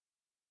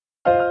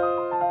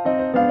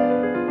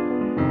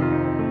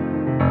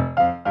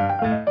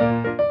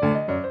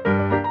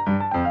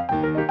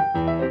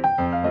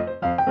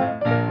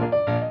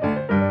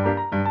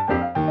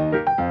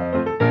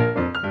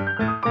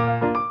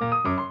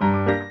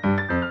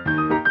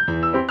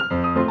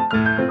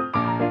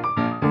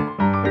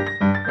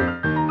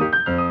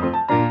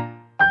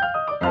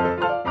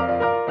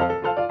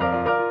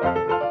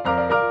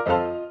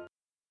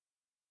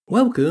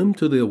Welcome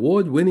to the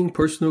award-winning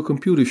Personal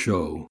Computer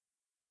Show.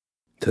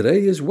 Today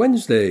is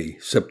Wednesday,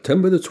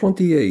 September the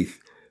 28th,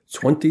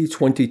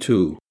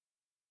 2022.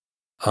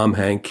 I'm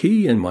Hank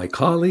Key and my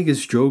colleague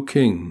is Joe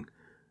King.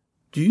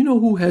 Do you know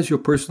who has your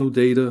personal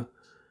data?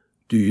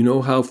 Do you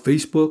know how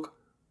Facebook,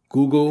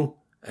 Google,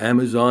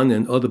 Amazon,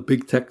 and other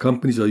big tech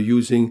companies are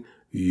using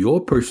your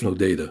personal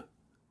data?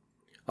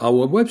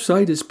 Our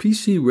website is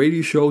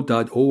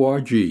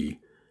pcradioshow.org.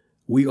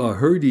 We are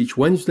heard each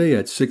Wednesday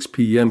at 6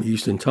 p.m.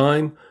 Eastern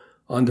Time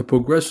on the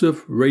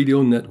Progressive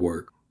Radio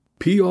Network,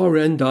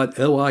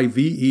 PRN.live,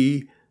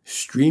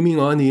 streaming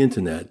on the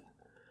Internet.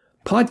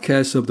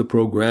 Podcasts of the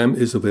program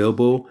is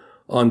available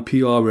on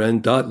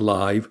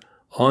PRN.live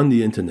on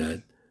the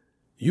Internet.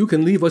 You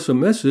can leave us a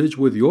message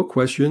with your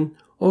question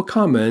or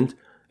comment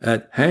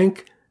at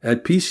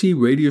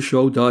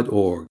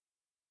hank@pcradioshow.org.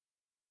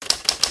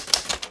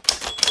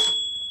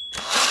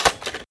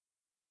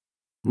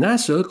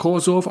 NASA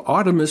calls off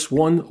Artemis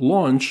 1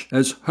 launch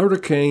as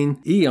Hurricane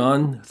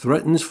Ian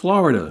threatens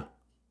Florida.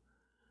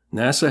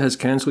 NASA has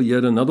canceled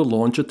yet another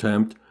launch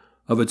attempt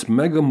of its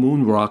mega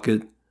moon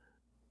rocket.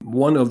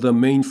 One of the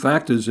main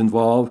factors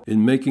involved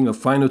in making a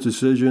final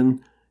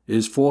decision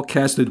is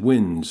forecasted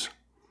winds.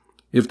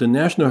 If the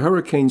National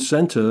Hurricane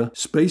Center,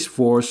 Space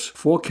Force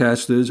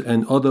forecasters,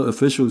 and other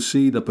officials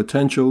see the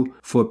potential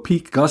for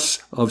peak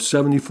gusts of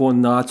 74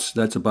 knots,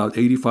 that's about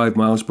 85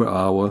 miles per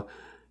hour,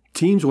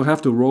 teams will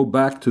have to roll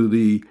back to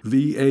the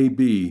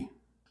VAB,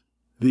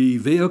 the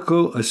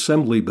Vehicle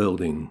Assembly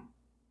Building.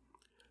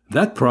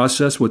 That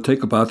process will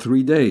take about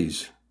 3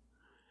 days.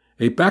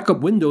 A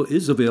backup window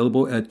is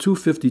available at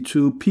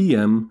 2:52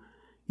 p.m.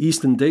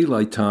 Eastern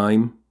Daylight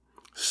Time,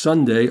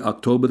 Sunday,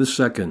 October the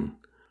 2nd.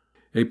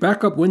 A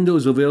backup window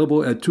is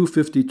available at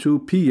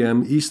 2:52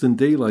 p.m. Eastern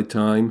Daylight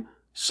Time,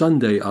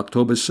 Sunday,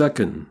 October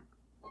 2nd.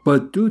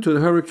 But due to the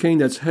hurricane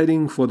that's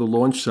heading for the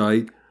launch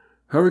site,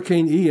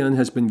 Hurricane Ian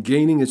has been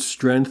gaining its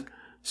strength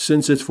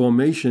since its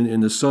formation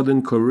in the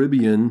southern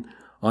Caribbean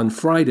on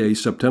Friday,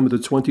 September the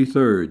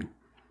 23rd.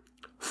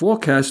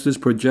 Forecasters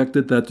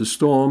projected that the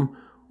storm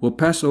will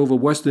pass over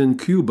western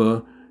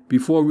Cuba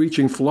before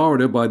reaching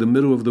Florida by the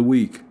middle of the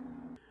week,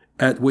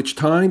 at which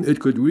time it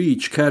could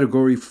reach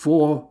Category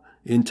 4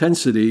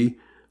 intensity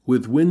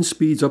with wind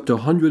speeds up to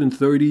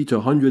 130 to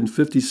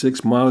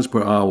 156 miles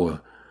per hour.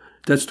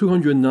 That's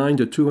 209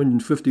 to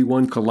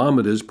 251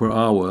 kilometers per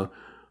hour,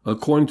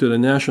 according to the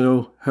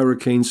National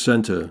Hurricane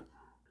Center.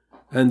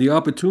 And the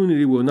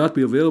opportunity will not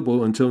be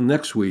available until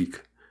next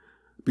week.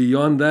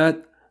 Beyond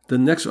that, the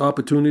next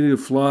opportunity to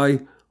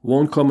fly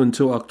won't come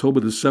until October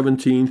the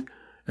 17th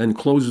and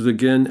closes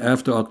again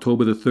after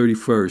October the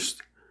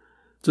 31st.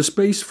 The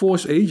Space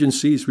Force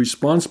Agency is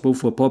responsible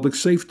for public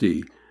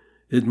safety.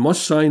 It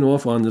must sign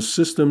off on the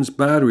system's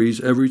batteries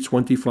every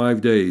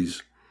 25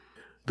 days.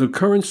 The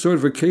current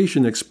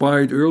certification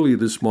expired earlier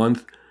this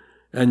month,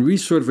 and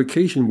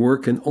recertification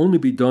work can only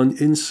be done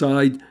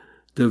inside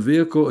the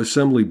Vehicle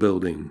Assembly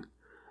Building.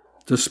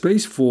 The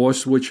Space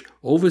Force, which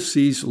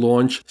oversees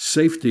launch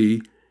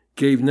safety,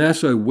 gave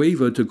NASA a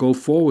waiver to go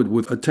forward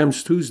with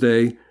attempts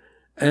Tuesday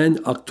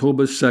and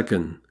October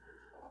 2nd.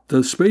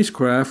 The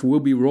spacecraft will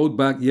be rolled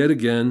back yet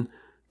again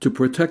to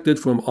protect it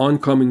from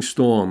oncoming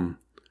storm.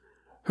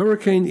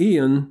 Hurricane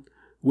Ian,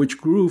 which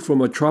grew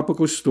from a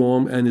tropical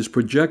storm and is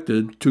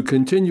projected to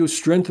continue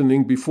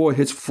strengthening before it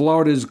hits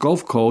Florida's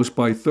Gulf Coast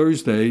by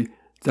Thursday,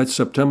 that's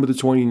September the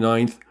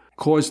 29th,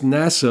 caused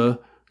NASA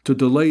to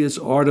delay its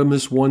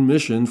Artemis 1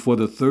 mission for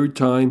the third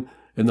time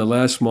in the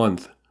last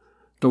month.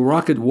 The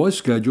rocket was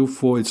scheduled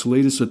for its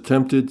latest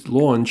attempted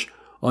launch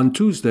on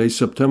Tuesday,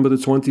 September the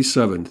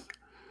 27th.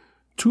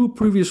 2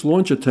 previous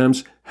launch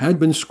attempts had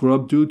been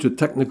scrubbed due to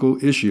technical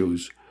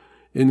issues,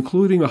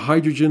 including a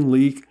hydrogen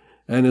leak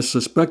and a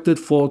suspected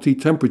faulty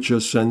temperature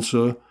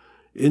sensor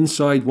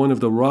inside one of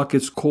the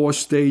rocket's core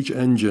stage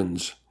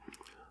engines.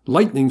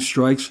 Lightning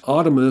strikes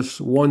Artemis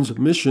 1's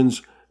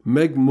mission's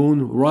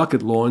Meg-Moon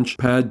rocket launch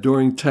pad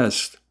during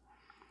test.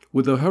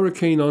 With a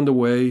hurricane on the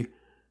way,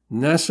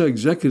 NASA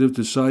executives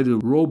decided to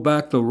roll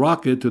back the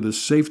rocket to the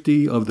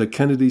safety of the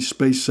Kennedy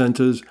Space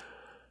Center's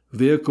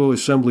Vehicle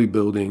Assembly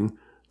Building,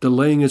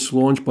 delaying its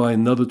launch by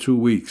another 2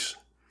 weeks.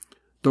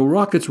 The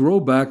rocket's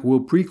rollback will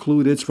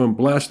preclude it from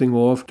blasting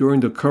off during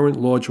the current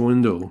launch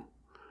window,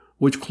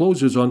 which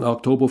closes on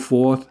October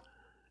 4th.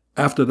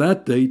 After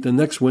that date, the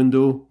next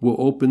window will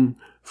open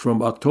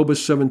from October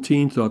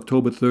 17th to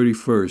October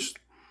 31st.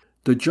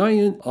 The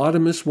giant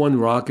Artemis 1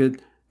 rocket,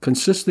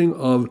 consisting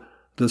of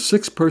the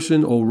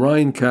 6-person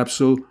Orion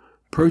capsule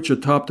perched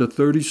atop the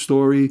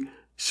 30-story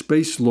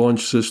Space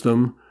Launch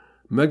System,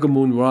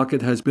 Megamoon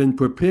rocket has been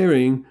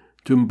preparing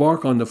to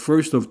embark on the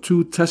first of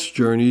 2 test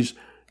journeys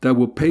that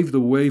will pave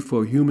the way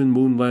for human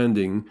moon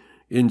landing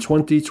in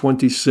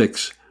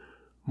 2026,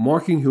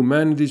 marking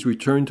humanity's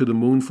return to the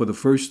moon for the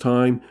first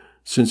time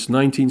since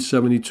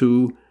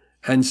 1972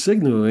 and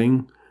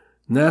signaling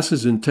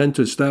NASA's intent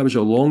to establish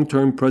a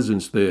long-term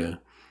presence there.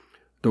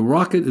 The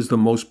rocket is the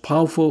most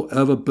powerful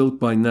ever built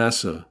by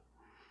NASA.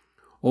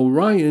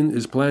 Orion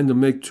is planned to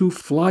make 2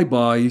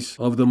 flybys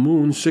of the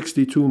moon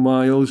 62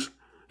 miles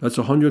that's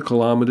 100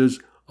 kilometers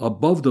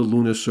above the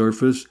lunar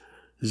surface,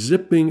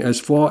 zipping as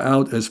far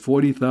out as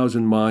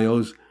 40,000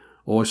 miles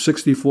or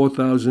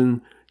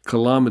 64,000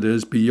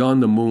 kilometers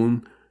beyond the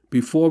moon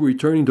before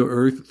returning to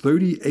Earth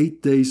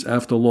 38 days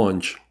after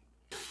launch.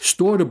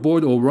 Stored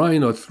aboard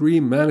Orion are 3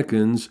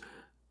 mannequins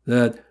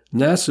that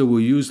NASA will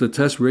use to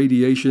test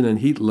radiation and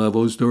heat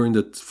levels during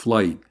the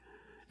flight.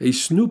 A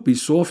Snoopy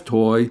soft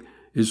toy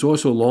is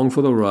also along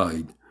for the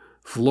ride,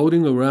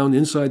 floating around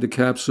inside the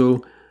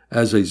capsule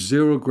as a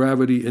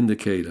zero-gravity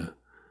indicator.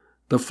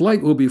 The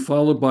flight will be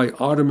followed by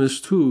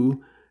Artemis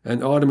 2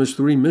 and Artemis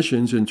 3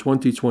 missions in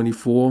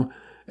 2024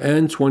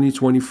 and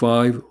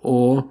 2025,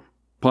 or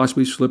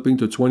possibly slipping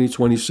to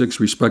 2026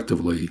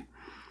 respectively.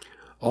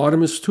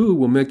 Artemis 2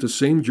 will make the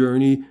same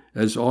journey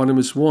as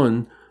Artemis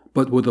 1,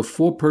 but with a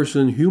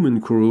 4-person human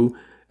crew,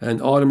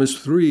 and Artemis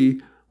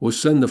 3 will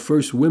send the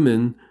first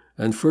women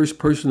and first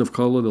person of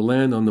color to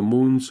land on the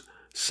moon's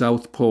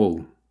south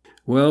pole.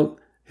 Well,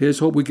 here's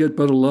hope we get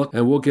better luck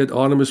and we'll get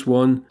Artemis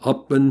 1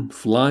 up and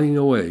flying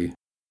away.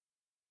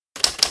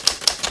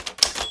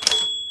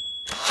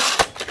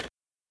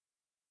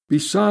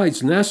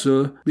 Besides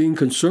NASA being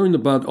concerned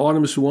about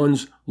Artemis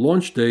 1's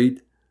launch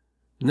date,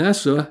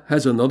 NASA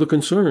has another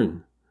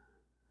concern.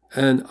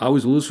 And I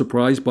was a little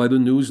surprised by the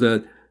news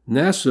that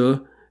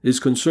NASA is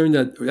concerned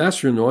that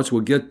astronauts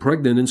will get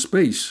pregnant in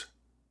space.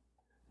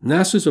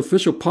 NASA's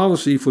official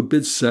policy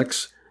forbids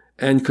sex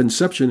and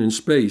conception in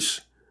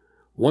space.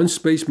 One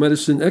space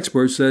medicine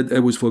expert said it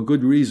was for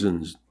good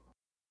reasons.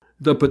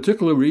 The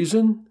particular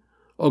reason,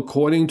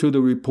 according to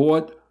the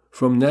report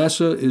from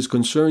NASA, is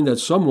concerned that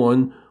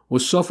someone will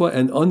suffer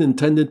an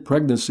unintended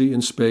pregnancy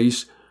in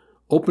space,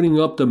 opening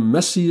up the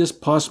messiest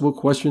possible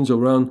questions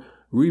around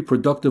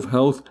reproductive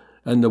health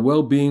and the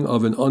well-being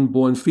of an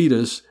unborn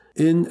fetus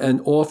in an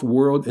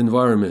off-world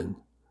environment.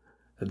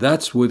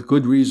 That's with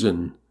good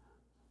reason.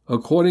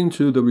 According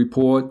to the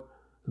report,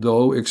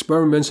 though,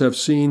 experiments have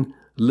seen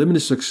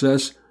limited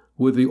success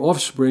with the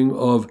offspring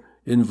of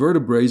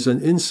invertebrates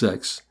and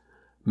insects.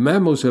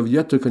 Mammals have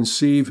yet to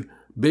conceive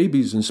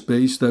babies in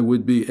space that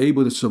would be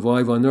able to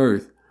survive on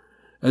Earth.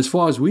 As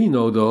far as we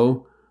know,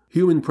 though,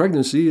 human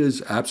pregnancy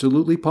is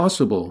absolutely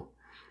possible.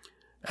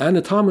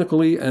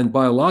 Anatomically and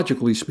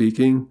biologically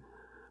speaking,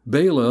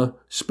 Baylor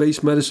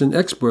space medicine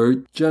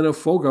expert Jenna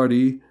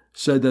Fogarty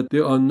said that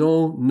there are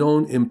no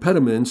known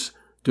impediments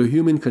to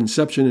human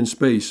conception in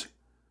space.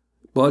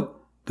 But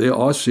there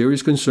are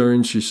serious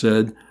concerns, she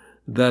said,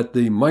 that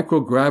the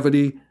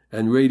microgravity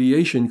and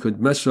radiation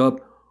could mess up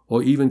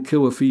or even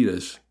kill a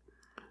fetus.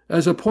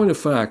 As a point of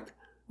fact,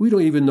 we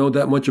don't even know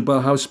that much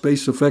about how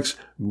space affects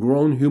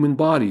grown human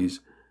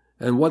bodies,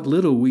 and what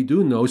little we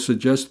do know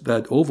suggests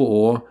that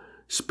overall,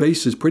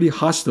 space is pretty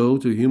hostile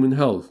to human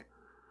health.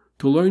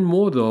 To learn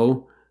more,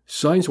 though,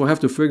 science will have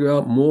to figure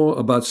out more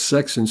about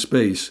sex in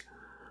space.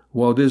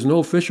 While there's no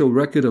official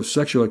record of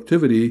sexual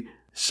activity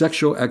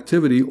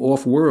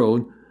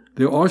off-world,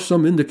 there are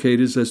some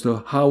indicators as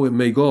to how it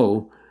may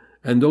go,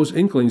 and those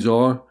inklings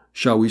are,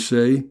 shall we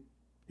say,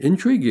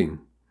 intriguing.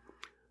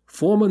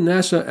 Former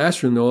NASA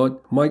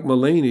astronaut Mike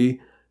Mullaney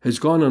has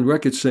gone on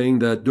record saying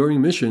that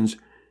during missions,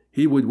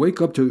 he would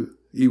wake up to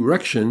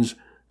erections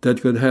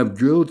that could have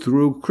drilled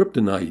through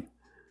kryptonite.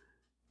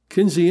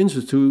 Kinsey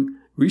Institute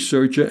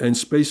researcher and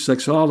space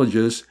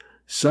sexologist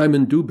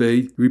Simon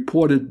Dubé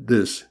reported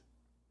this.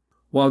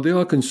 While there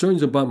are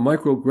concerns about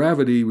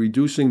microgravity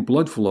reducing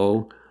blood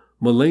flow,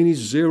 Mullaney's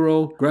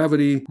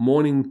zero-gravity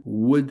morning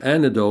wood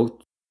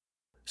antidote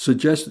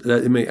suggests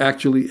that it may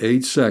actually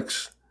aid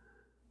sex.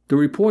 The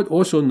report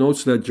also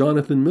notes that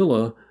Jonathan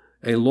Miller,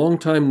 a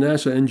longtime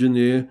NASA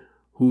engineer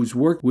who's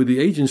worked with the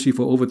agency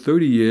for over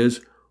 30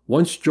 years,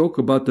 once joked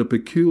about the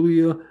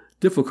peculiar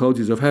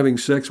difficulties of having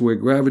sex where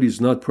gravity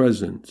is not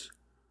present.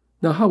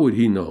 Now, how would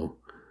he know?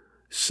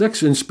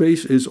 Sex in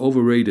space is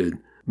overrated,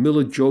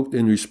 Miller joked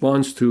in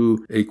response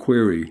to a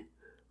query.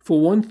 For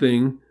one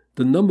thing,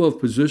 the number of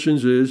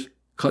positions is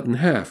cut in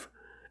half,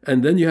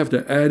 and then you have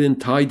to add in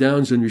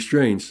tie-downs and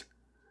restraints.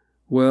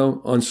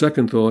 Well, on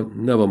second thought,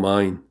 never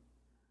mind.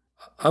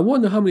 I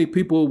wonder how many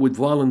people would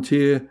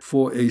volunteer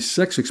for a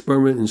sex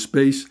experiment in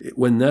space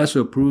when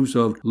NASA approves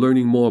of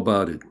learning more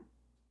about it.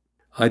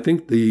 I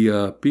think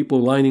the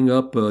people lining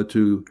up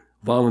to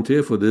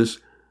volunteer for this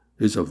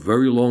is a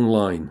very long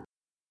line.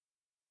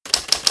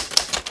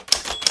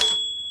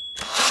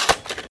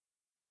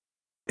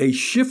 A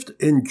shift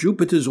in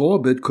Jupiter's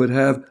orbit could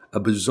have a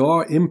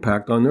bizarre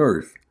impact on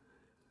Earth.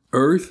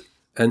 Earth,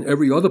 and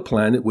every other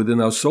planet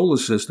within our solar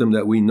system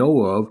that we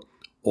know of,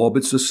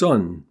 orbits the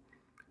Sun.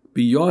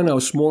 Beyond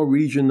our small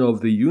region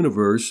of the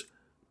universe,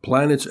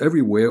 planets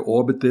everywhere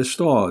orbit their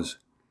stars.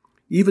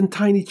 Even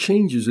tiny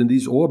changes in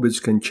these orbits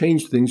can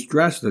change things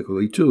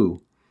drastically,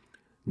 too.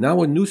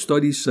 Now a new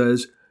study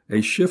says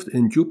a shift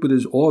in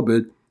Jupiter's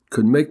orbit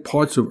could make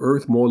parts of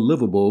Earth more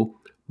livable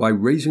by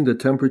raising the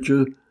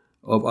temperature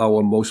of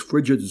our most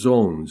frigid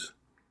zones.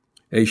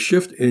 A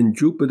shift in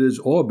Jupiter's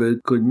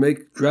orbit could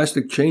make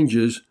drastic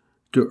changes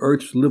to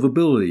Earth's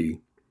livability.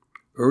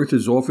 Earth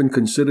is often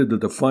considered the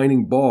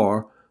defining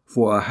bar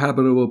for a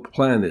habitable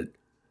planet.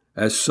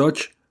 As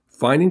such,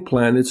 finding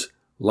planets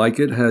like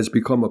it has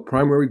become a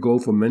primary goal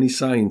for many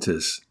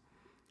scientists,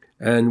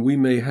 and we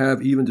may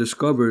have even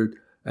discovered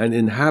an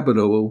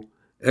inhabitable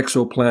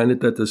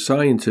exoplanet that the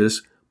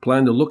scientists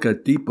plan to look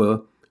at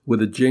deeper with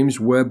the James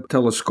Webb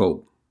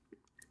Telescope.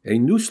 A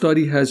new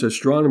study has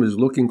astronomers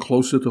looking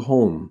closer to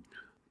home,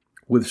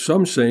 with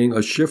some saying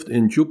a shift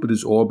in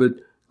Jupiter's orbit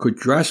could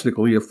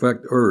drastically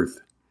affect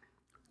Earth.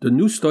 The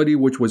new study,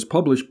 which was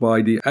published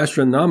by the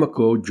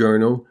Astronomical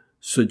Journal,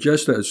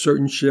 suggests that a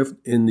certain shift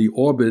in the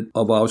orbit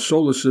of our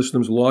solar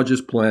system's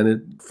largest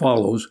planet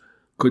follows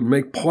could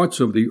make parts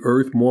of the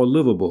Earth more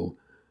livable.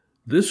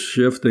 This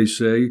shift, they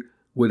say,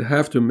 would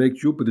have to make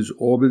Jupiter's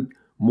orbit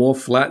more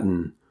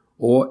flattened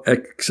or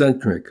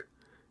eccentric.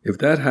 If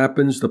that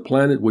happens, the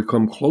planet would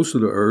come closer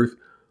to Earth,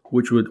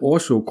 which would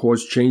also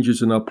cause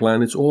changes in our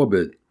planet's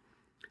orbit.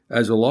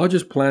 As the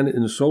largest planet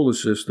in the solar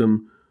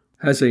system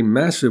has a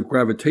massive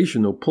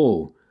gravitational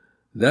pull.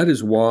 That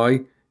is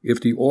why, if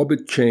the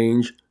orbit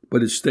changed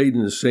but it stayed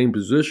in the same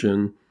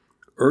position,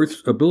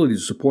 Earth's ability to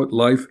support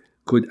life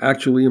could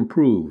actually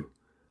improve.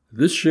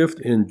 This shift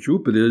in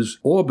Jupiter's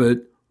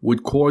orbit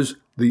would cause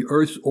the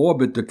Earth's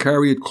orbit to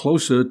carry it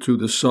closer to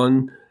the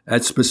Sun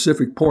at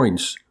specific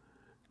points.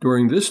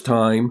 During this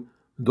time,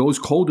 those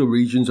colder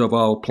regions of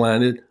our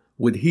planet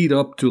would heat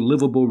up to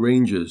livable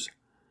ranges.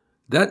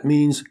 That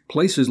means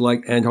places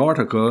like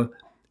Antarctica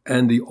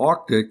and the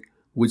Arctic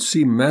would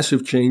see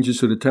massive changes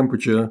to the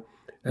temperature,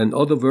 and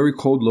other very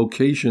cold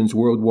locations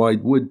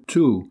worldwide would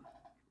too.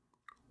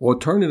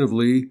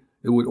 Alternatively,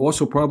 it would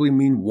also probably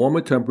mean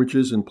warmer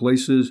temperatures in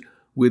places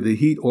where the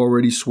heat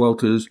already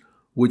swelters,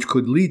 which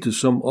could lead to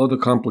some other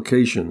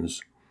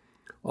complications.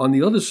 On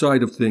the other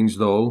side of things,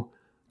 though,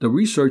 the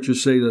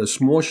researchers say that a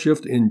small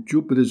shift in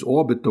Jupiter's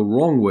orbit the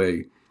wrong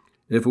way,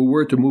 if it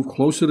were to move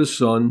closer to the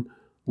Sun,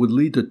 would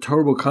lead to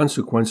terrible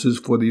consequences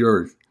for the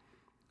Earth.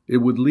 It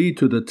would lead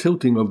to the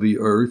tilting of the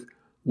Earth,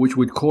 which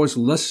would cause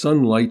less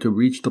sunlight to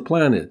reach the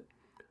planet.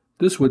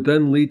 This would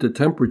then lead to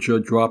temperature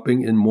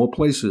dropping in more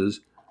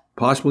places,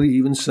 possibly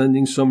even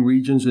sending some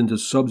regions into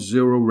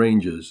sub-zero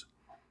ranges.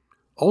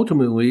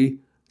 Ultimately,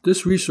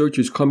 this research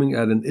is coming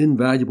at an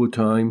invaluable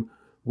time,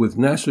 with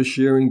NASA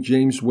sharing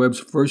James Webb's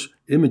first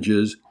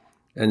images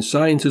and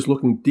scientists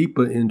looking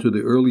deeper into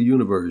the early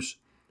universe.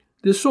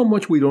 There's so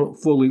much we don't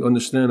fully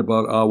understand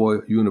about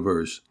our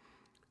universe.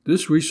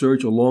 This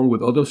research, along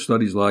with other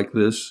studies like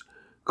this,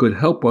 could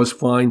help us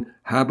find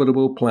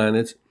habitable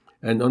planets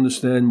and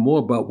understand more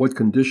about what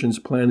conditions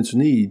planets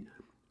need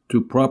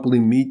to properly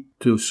meet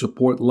to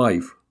support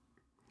life.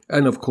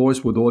 And of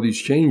course, with all these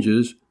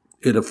changes,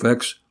 it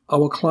affects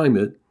our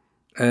climate,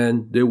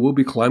 and there will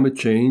be climate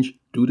change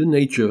due to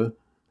nature,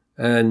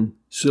 and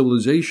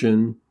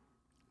civilization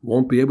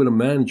won't be able to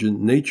manage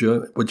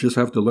nature, but just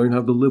have to learn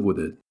how to live with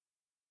it.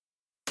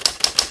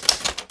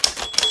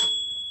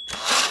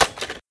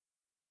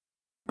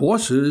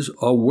 Bosses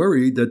are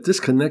worried that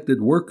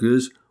disconnected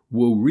workers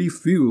will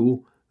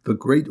refuel the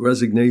Great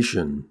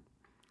Resignation.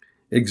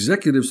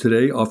 Executives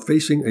today are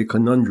facing a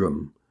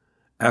conundrum.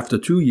 After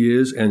 2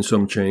 years and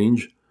some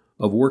change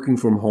of working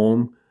from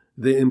home,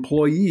 their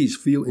employees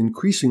feel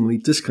increasingly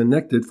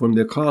disconnected from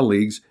their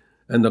colleagues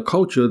and the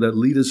culture that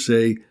leaders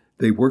say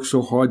they work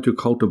so hard to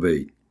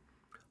cultivate.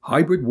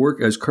 Hybrid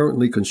work as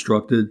currently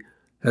constructed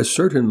has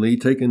certainly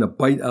taken a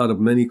bite out of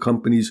many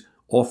companies'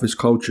 office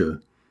culture.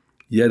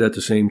 Yet at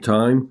the same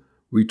time,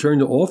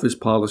 return-to-office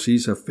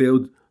policies have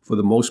failed for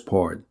the most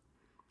part.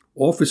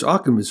 Office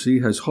occupancy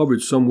has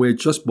hovered somewhere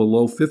just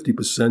below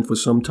 50% for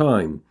some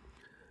time.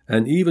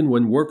 And even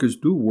when workers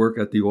do work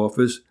at the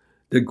office,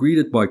 they're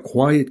greeted by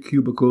quiet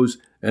cubicles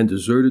and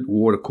deserted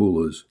water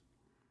coolers.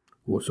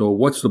 So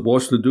what's the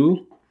boss to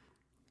do?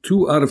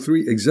 2 out of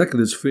 3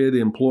 executives fear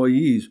their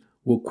employees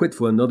will quit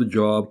for another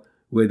job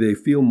where they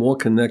feel more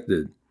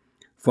connected,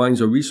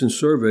 finds a recent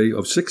survey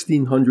of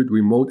 1,600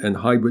 remote and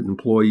hybrid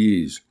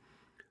employees.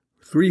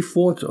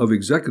 3/4 of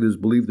executives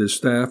believe their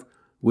staff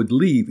would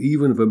leave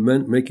even if it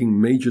meant making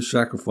major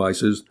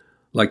sacrifices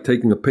like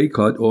taking a pay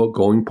cut or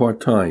going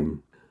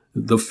part-time.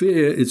 The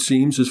fear, it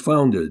seems, is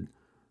founded.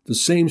 The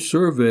same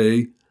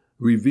survey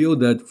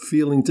revealed that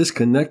feeling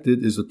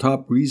disconnected is the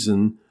top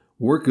reason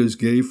workers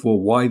gave for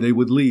why they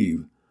would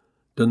leave.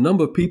 The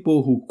number of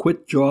people who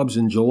quit jobs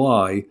in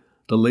July,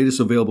 the latest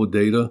available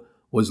data,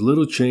 was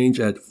little change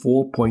at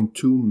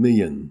 4.2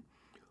 million.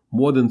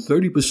 More than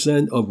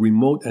 30% of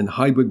remote and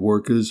hybrid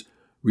workers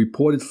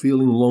reported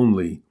feeling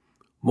lonely.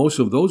 Most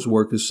of those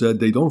workers said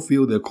they don't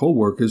feel their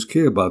co-workers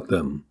care about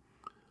them.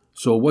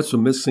 So what's the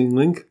missing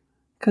link?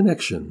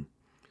 Connection.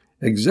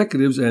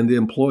 Executives and their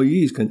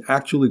employees can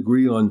actually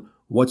agree on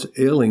what's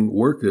ailing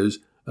workers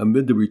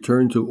amid the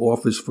return to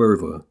office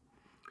fervor.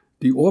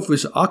 The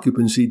office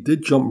occupancy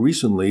did jump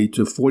recently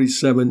to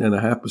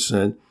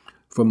 47.5%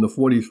 from the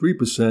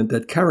 43%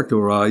 that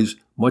characterized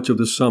much of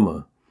the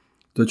summer.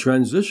 The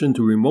transition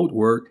to remote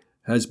work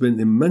has been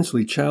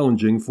immensely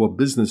challenging for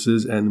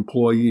businesses and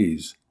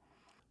employees.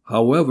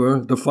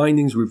 However, the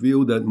findings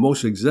revealed that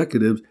most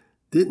executives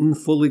didn't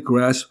fully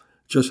grasp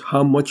just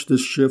how much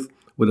this shift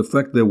would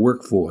affect their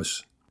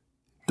workforce.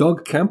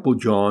 Doug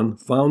Campbell-John,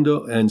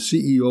 founder and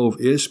CEO of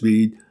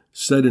Airspeed,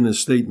 said in a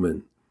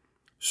statement,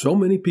 "So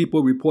many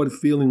people report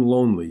feeling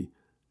lonely,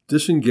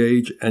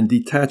 disengaged, and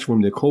detached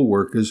from their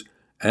coworkers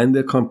and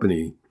their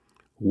company.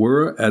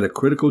 We're at a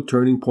critical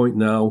turning point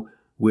now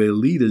where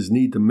leaders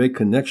need to make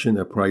connection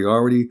a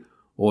priority,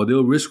 or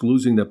they'll risk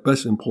losing their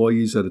best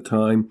employees at a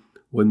time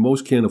when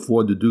most can't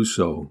afford to do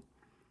so."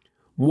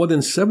 More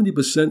than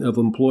 70% of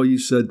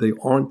employees said they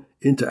aren't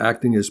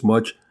interacting as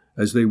much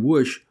as they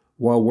wish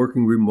while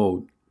working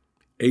remote.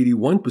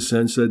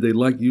 81% said they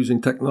like using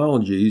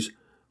technologies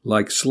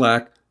like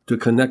Slack to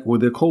connect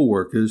with their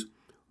coworkers,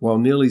 while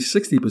nearly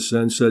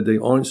 60% said they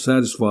aren't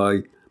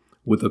satisfied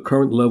with the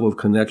current level of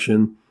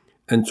connection,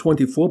 and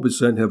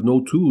 24% have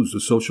no tools to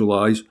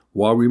socialize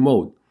while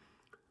remote.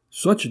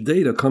 Such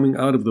data coming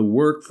out of the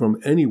work from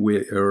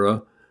anywhere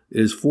era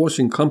is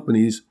forcing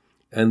companies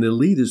and their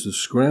leaders to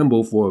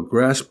scramble for a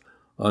grasp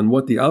on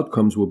what the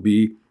outcomes will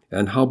be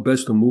and how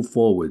best to move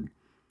forward.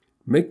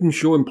 Making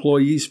sure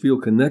employees feel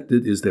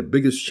connected is their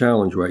biggest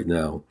challenge right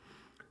now.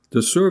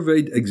 The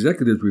surveyed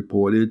executives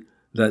reported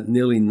that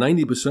nearly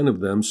 90% of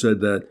them said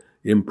that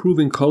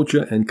improving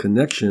culture and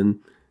connection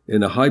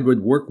in a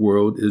hybrid work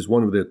world is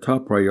one of their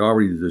top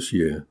priorities this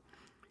year.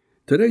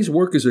 Today's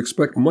workers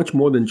expect much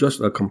more than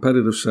just a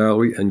competitive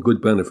salary and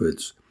good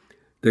benefits.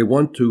 They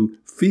want to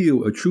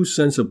feel a true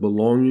sense of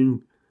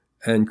belonging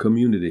and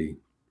community.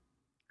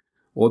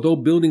 Although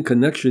building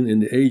connection in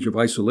the age of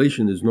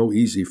isolation is no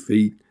easy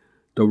feat,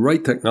 the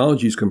right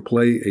technologies can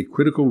play a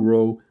critical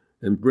role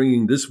in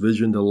bringing this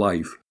vision to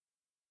life.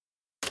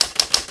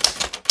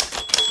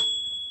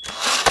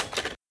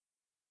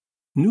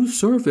 New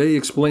survey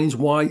explains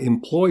why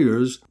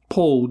employers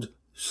polled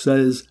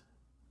says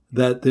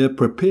that they're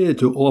prepared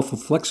to offer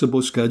flexible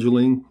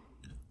scheduling,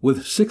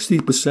 with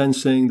 60%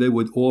 saying they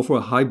would offer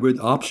hybrid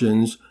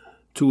options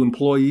to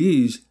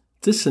employees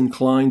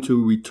disinclined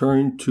to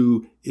return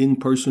to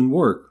in-person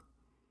work.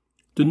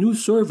 The new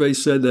survey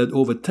said that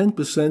over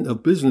 10%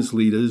 of business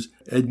leaders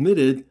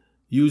admitted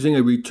using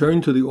a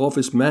return to the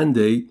office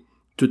mandate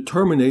to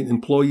terminate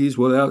employees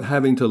without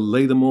having to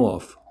lay them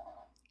off.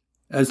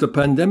 As the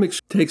pandemic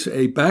takes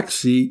a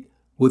backseat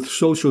with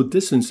social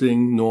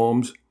distancing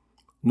norms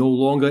no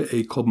longer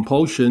a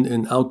compulsion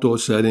in outdoor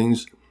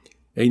settings,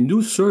 a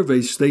new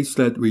survey states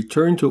that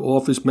return to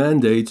office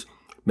mandates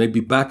may be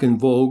back in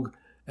vogue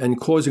and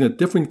causing a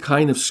different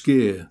kind of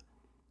scare.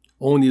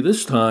 Only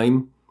this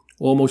time,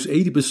 almost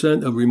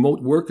 80% of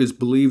remote workers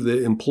believe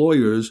their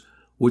employers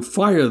would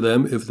fire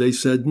them if they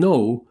said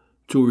no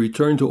to a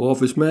return to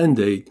office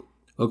mandate,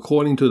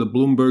 according to the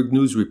Bloomberg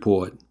News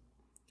report.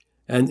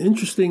 An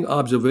interesting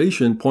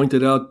observation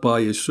pointed out by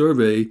a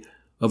survey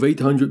of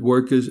 800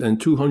 workers and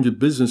 200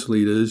 business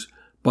leaders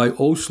by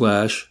O/,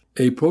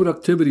 a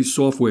productivity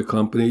software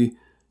company,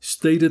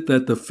 stated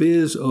that the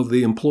fears of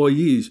the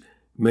employees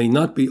may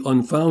not be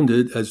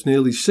unfounded, as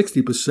nearly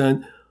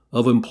 60%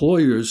 of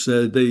employers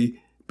said they'd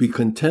be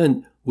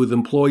content with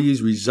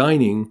employees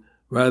resigning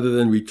rather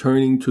than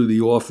returning to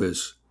the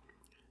office.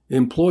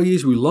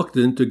 Employees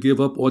reluctant to give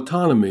up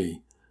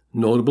autonomy.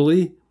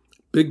 Notably,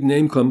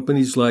 big-name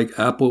companies like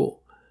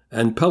Apple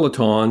and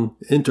Peloton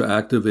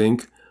Interactive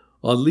Inc.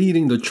 are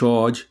leading the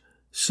charge,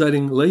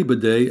 setting Labor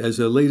Day as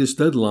their latest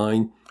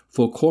deadline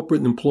for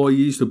corporate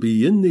employees to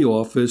be in the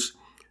office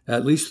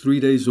at least 3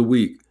 days a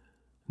week,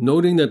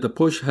 noting that the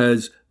push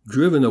has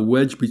driven a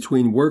wedge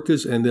between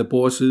workers and their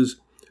bosses,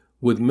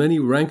 with many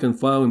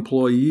rank-and-file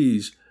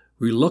employees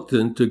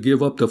reluctant to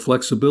give up the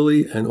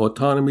flexibility and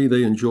autonomy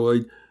they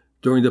enjoyed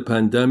during the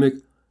pandemic,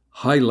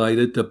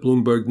 highlighted the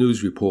Bloomberg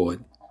News report.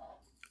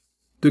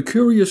 The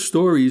curious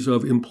stories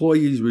of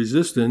employees'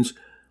 resistance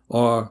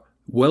are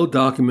well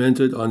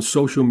documented on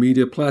social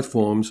media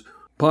platforms.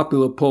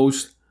 Popular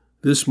posts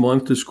this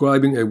month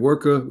describing a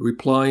worker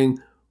replying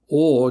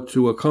or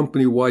to a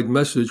company-wide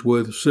message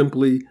with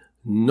simply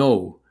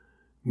no.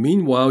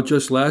 Meanwhile,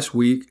 just last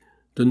week,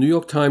 the New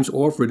York Times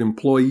offered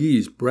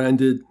employees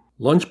branded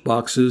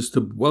lunchboxes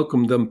to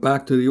welcome them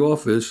back to the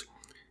office,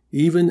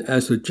 even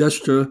as the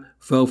gesture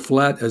fell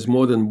flat as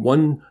more than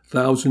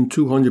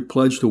 1,200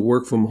 pledged to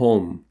work from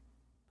home.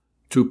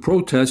 To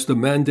protest the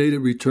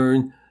mandated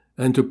return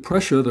and to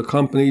pressure the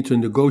company to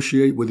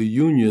negotiate with the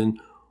union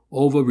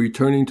over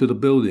returning to the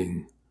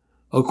building.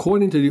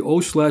 According to the O/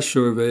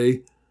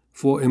 survey,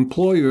 for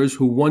employers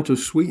who want to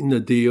sweeten the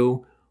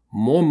deal,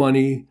 more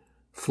money,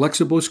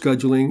 flexible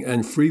scheduling,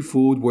 and free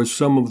food were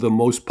some of the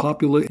most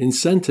popular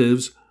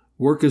incentives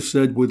workers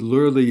said would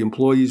lure the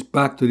employees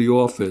back to the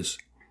office.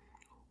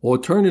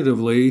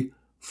 Alternatively,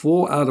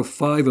 4 out of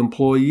 5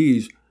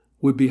 employees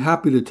would be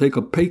happy to take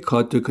a pay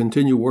cut to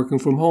continue working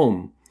from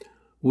home,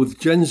 with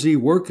Gen Z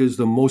workers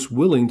the most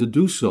willing to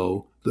do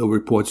so, the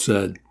report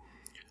said.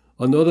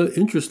 Another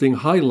interesting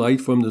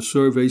highlight from the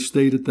survey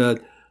stated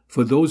that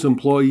for those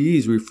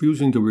employees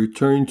refusing to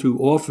return to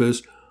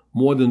office,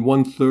 more than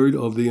 1/3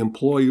 of the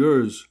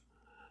employers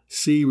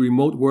see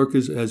remote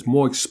workers as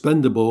more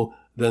expendable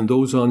than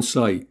those on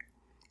site.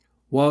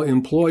 While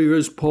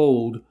employers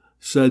polled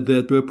said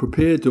that they're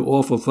prepared to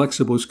offer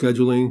flexible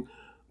scheduling,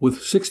 with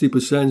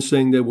 60%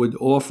 saying they would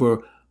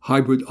offer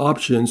hybrid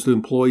options to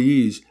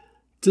employees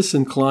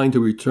disinclined to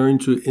return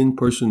to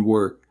in-person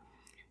work,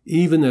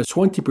 even as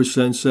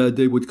 20% said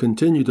they would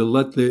continue to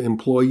let their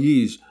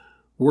employees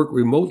work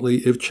remotely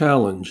if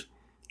challenged.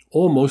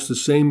 Almost the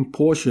same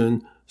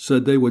portion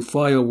said they would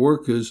fire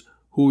workers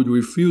who would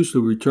refuse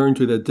to return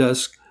to their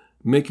desk,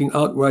 making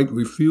outright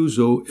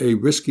refusal a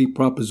risky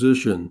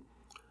proposition.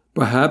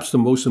 Perhaps the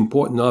most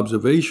important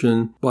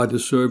observation by the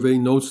survey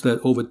notes that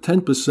over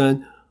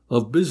 10%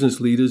 of business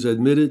leaders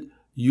admitted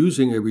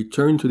using a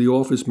return to the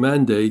office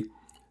mandate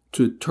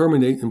to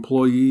terminate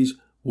employees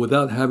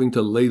without having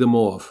to lay them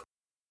off.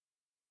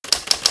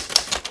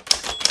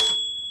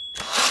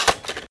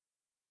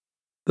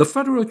 The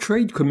Federal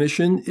Trade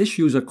Commission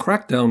issues a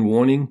crackdown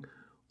warning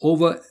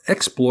over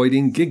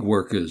exploiting gig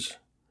workers.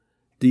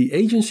 The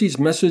agency's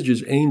message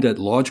is aimed at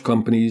large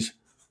companies,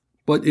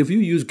 but if you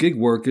use gig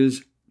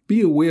workers, be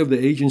aware of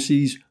the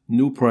agency's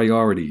new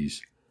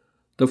priorities.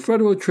 The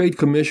Federal Trade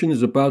Commission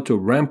is about to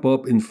ramp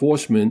up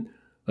enforcement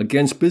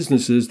against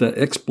businesses that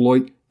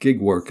exploit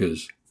gig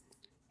workers.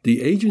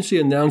 The agency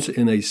announced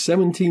in a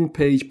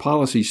 17-page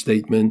policy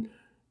statement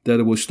that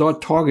it will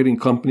start targeting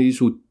companies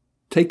who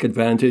take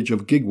advantage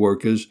of gig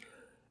workers,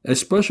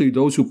 especially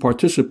those who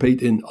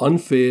participate in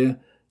unfair,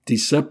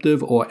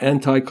 deceptive, or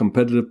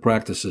anti-competitive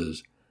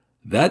practices.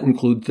 That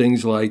include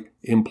things like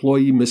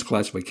employee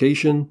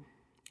misclassification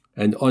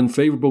and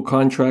unfavorable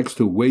contracts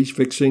to wage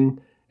fixing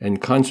and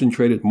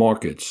concentrated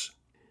markets.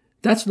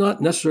 That's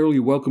not necessarily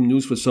welcome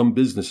news for some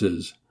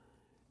businesses.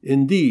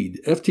 Indeed,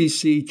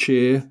 FTC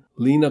Chair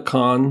Lina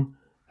Khan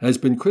has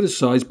been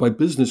criticized by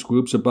business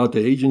groups about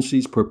the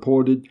agency's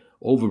purported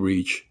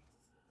overreach.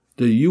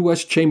 The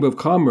U.S. Chamber of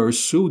Commerce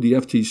sued the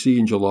FTC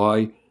in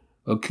July,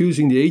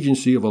 accusing the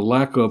agency of a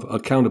lack of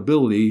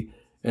accountability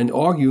and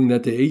arguing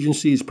that the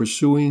agency is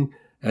pursuing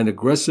an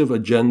aggressive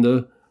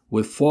agenda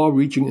with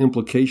far-reaching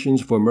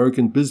implications for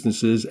American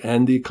businesses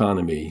and the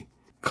economy.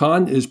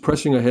 Khan is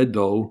pressing ahead,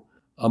 though.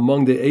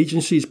 Among the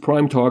agency's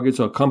prime targets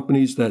are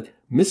companies that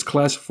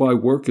misclassify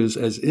workers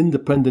as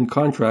independent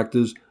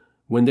contractors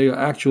when they are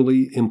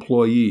actually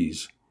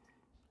employees.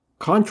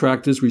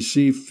 Contractors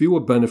receive fewer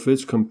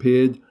benefits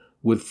compared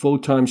with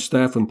full-time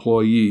staff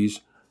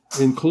employees,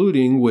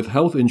 including with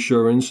health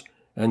insurance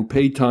and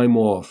paid time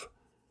off.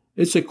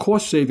 It's a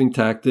cost-saving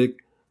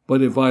tactic,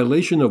 but a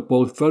violation of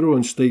both federal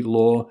and state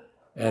law,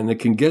 and it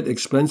can get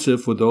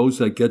expensive for those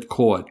that get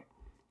caught.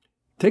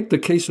 Take the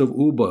case of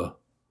Uber,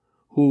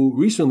 who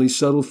recently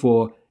settled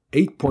for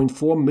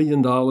 $8.4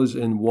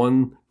 million in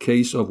one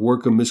case of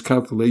worker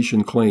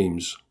miscalculation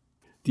claims.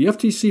 The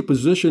FTC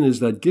position is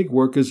that gig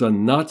workers are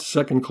not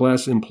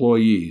second-class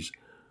employees,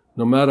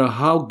 no matter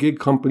how gig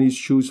companies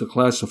choose to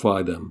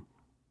classify them.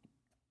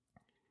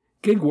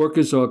 Gig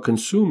workers are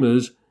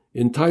consumers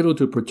entitled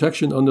to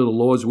protection under the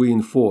laws we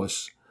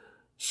enforce.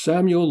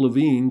 Samuel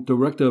Levine,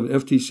 director of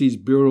FTC's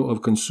Bureau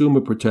of Consumer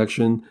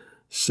Protection,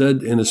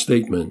 said in a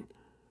statement,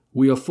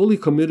 "We are fully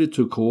committed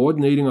to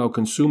coordinating our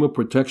consumer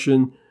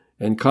protection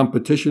and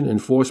competition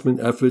enforcement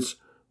efforts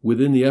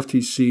within the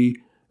FTC,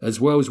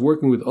 as well as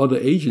working with other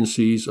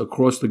agencies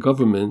across the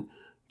government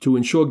to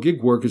ensure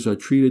gig workers are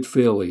treated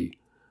fairly.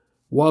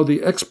 While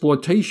the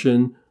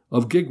exploitation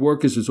of gig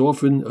workers is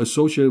often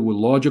associated with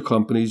larger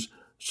companies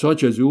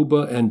such as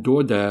Uber and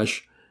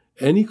DoorDash,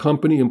 any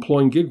company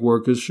employing gig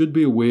workers should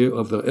be aware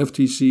of the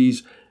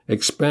FTC's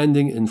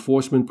expanding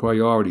enforcement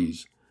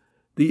priorities."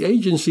 The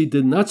agency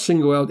did not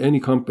single out any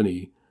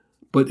company,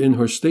 but in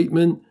her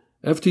statement,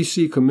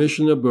 FTC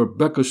Commissioner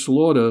Rebecca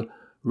Slaughter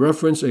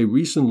referenced a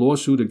recent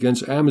lawsuit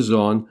against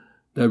Amazon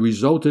that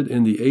resulted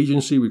in the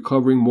agency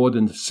recovering more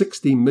than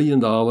 $60 million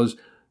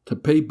to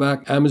pay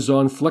back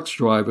Amazon Flex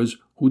drivers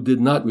who did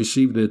not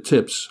receive their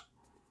tips.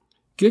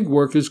 Gig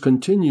workers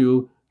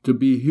continue to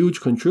be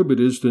huge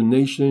contributors to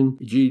nation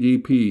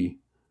GDP.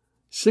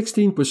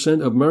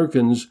 16% of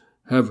Americans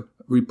have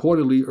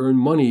reportedly earned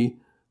money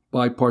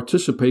by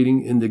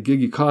participating in the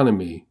gig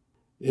economy.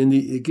 In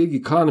the gig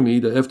economy,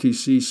 the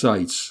FTC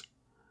cites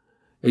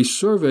a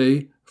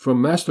survey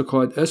from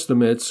MasterCard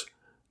estimates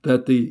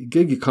that the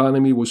gig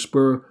economy will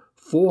spur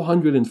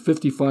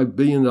 $455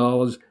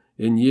 billion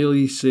in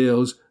yearly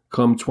sales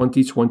come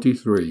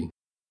 2023.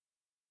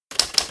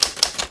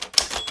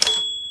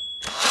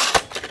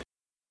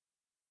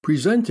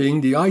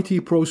 Presenting the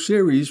ITPro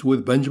series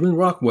with Benjamin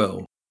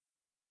Rockwell.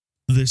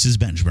 This is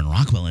Benjamin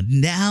Rockwell,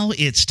 and now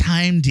it's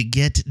time to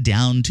get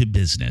down to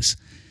business.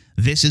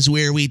 This is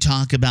where we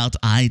talk about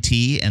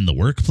IT and the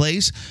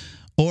workplace,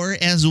 or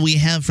as we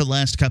have for the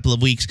last couple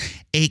of weeks,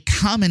 a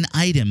common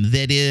item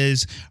that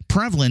is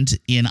prevalent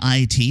in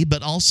IT,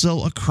 but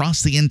also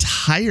across the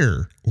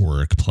entire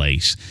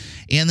workplace.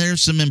 And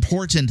there's some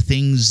important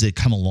things that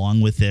come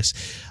along with this.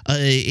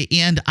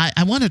 And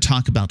I want to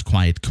talk about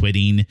quiet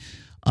quitting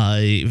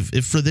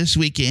for this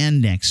week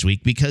and next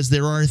week, because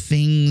there are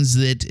things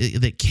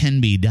that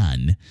can be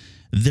done.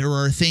 There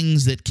are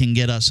things that can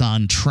get us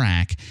on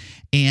track,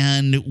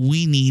 and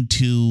we need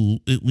to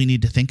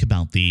think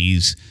about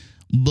these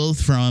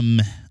both from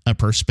a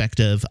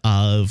perspective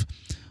of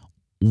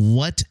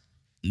what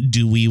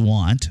do we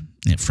want,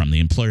 from the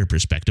employer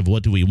perspective,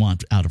 what do we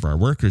want out of our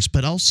workers?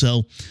 But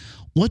also,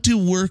 what do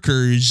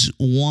workers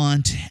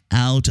want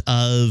out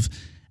of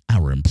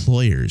our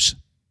employers?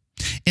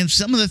 And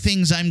some of the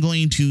things I'm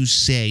going to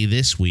say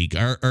this week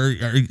are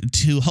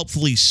to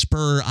hopefully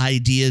spur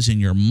ideas in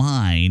your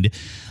mind,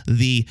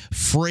 the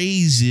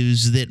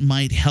phrases that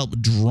might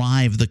help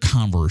drive the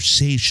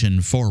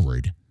conversation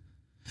forward.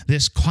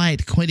 This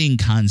quiet quitting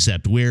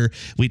concept where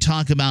we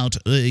talk about,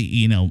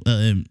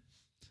 the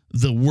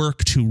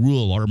work to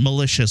rule or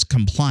malicious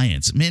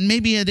compliance. And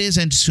maybe it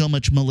isn't so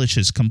much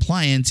malicious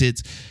compliance.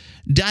 It's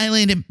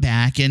dialing it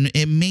back and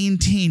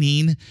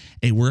maintaining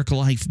a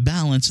work-life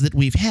balance that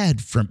we've had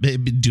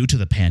due to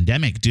the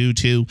pandemic, due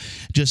to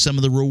just some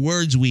of the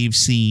rewards we've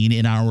seen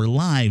in our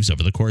lives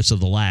over the course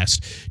of the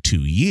last 2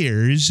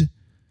 years.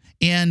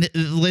 And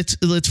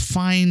let's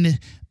find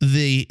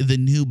the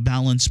new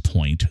balance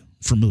point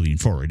for moving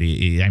forward.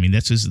 I mean,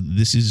 this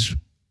is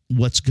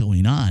what's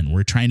going on.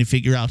 We're trying to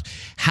figure out,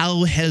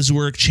 how has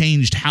work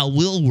changed? How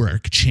will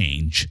work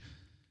change?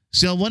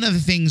 So one of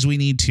the things we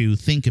need to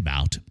think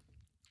about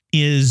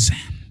is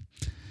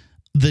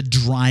the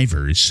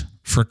drivers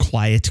for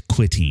quiet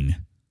quitting.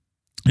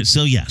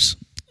 So yes,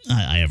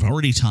 I have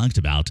already talked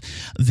about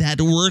that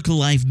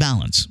work-life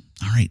balance.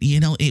 All right,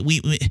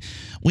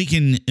 we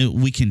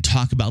can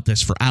talk about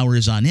this for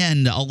hours on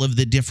end. All of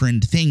the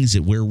different things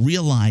that we're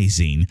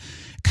realizing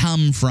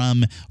come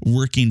from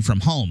working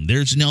from home.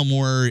 There's no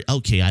more,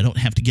 I don't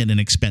have to get an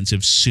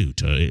expensive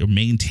suit or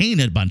maintain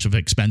a bunch of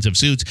expensive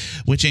suits,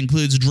 which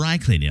includes dry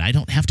cleaning. I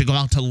don't have to go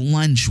out to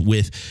lunch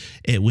with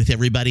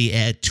everybody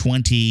at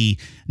 $20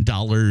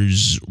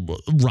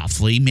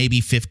 roughly,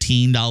 maybe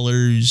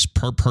 $15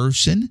 per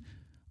person.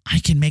 I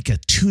can make a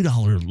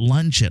 $2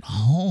 lunch at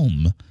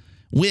home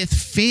with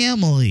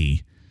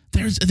family.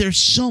 There's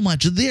so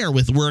much there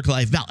with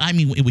work-life balance. I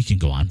mean, we can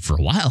go on for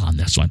a while on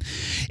this one.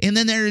 And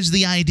then there's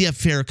the idea of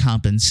fair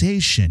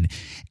compensation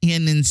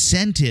and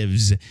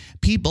incentives.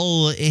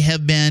 People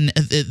have been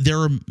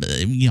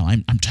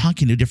I'm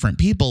talking to different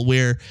people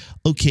where,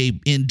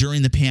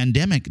 during the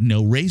pandemic,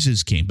 no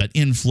raises came, but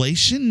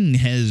inflation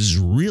has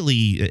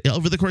really,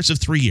 over the course of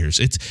 3 years,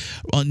 it's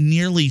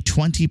nearly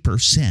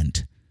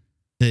 20%.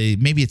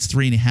 Maybe it's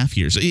 3.5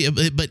 years,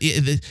 but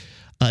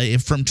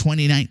from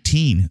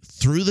 2019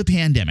 through the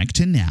pandemic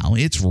to now,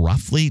 it's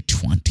roughly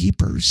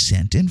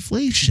 20%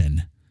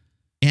 inflation.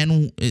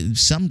 And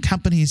some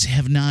companies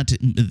have not,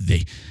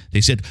 they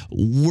said,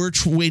 we're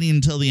waiting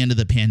until the end of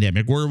the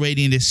pandemic. We're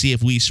waiting to see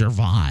if we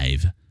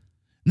survive.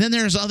 And then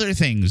there's other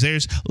things.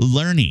 There's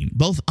learning,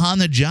 both on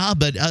the job,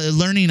 but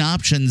learning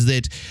options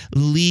that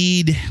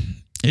lead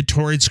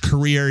towards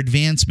career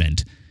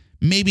advancement.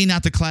 Maybe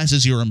not the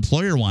classes your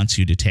employer wants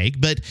you to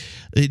take, but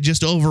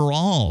just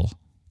overall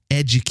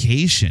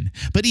education,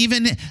 but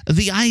even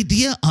the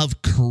idea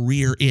of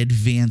career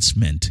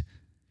advancement.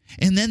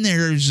 And then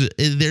there's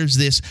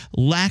this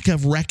lack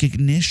of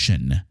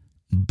recognition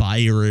by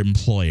your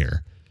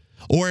employer,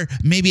 or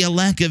maybe a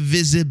lack of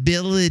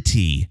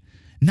visibility.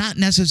 Not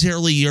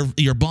necessarily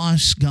your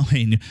boss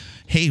going,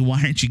 hey,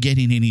 why aren't you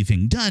getting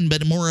anything done?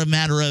 But more a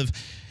matter of,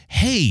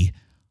 hey,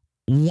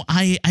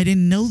 I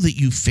didn't know that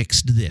you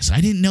fixed this.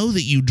 I didn't know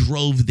that you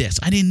drove this.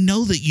 I didn't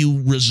know that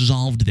you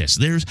resolved this.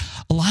 There's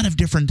a lot of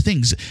different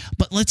things.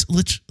 But let's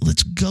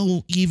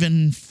go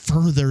even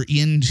further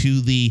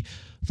into the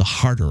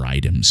harder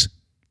items.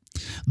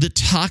 The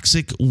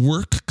toxic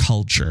work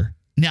culture.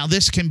 Now,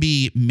 this can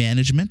be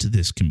management.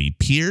 This can be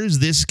peers.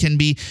 This can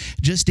be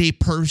just a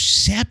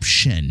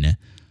perception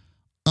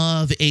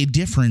of a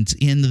difference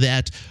in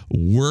that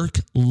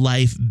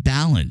work-life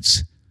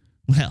balance.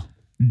 Well,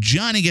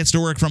 Johnny gets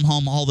to work from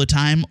home all the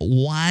time.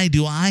 Why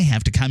do I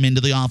have to come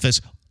into the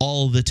office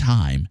all the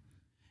time?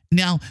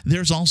 Now,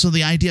 there's also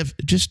the idea of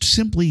just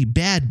simply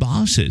bad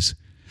bosses.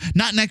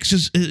 Not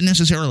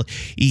necessarily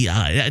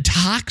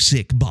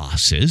toxic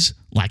bosses,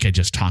 like I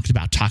just talked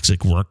about,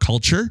 toxic work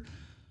culture,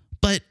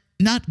 but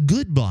not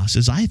good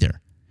bosses either.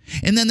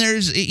 And then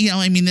there's,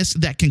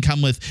 that can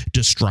come with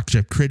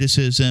destructive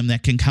criticism.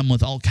 That can come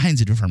with all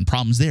kinds of different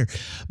problems there.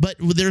 But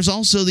there's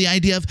also the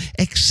idea of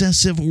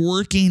excessive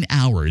working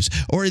hours,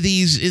 or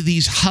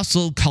these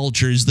hustle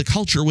cultures, the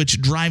culture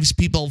which drives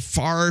people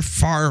far,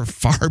 far,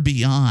 far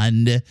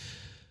beyond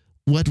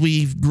what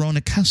we've grown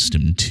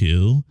accustomed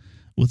to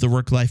with the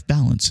work-life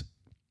balance.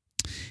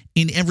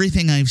 In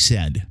everything I've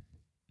said,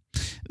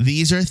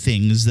 these are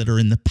things that are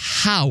in the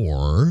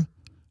power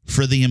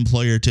for the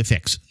employer to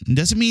fix. It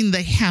doesn't mean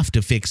they have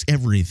to fix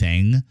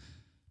everything,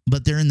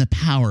 but they're in the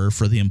power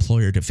for the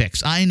employer to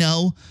fix. I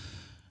know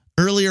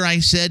earlier I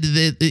said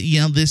that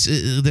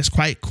this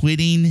quiet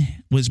quitting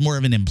was more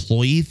of an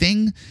employee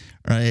thing,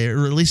 or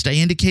at least I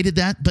indicated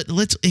that, but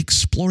let's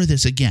explore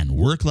this again.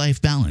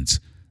 Work-life balance.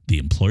 The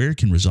employer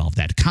can resolve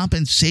that.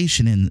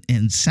 Compensation and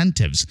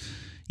incentives.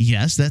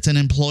 Yes, that's an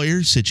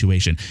employer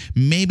situation.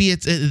 Maybe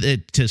it's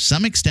to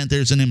some extent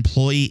there's an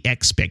employee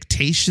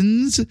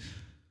expectations,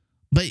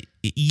 But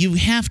you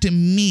have to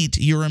meet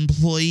your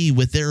employee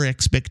with their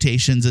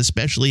expectations,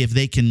 especially if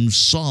they can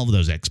solve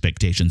those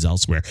expectations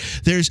elsewhere.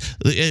 There's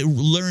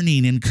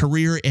learning and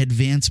career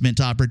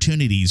advancement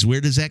opportunities. Where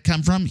does that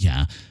come from?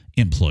 Yeah,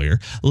 employer.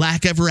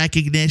 Lack of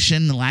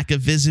recognition, lack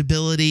of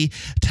visibility,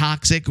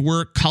 toxic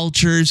work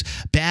cultures,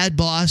 bad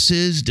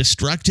bosses,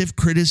 destructive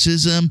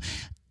criticism,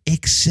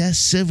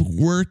 excessive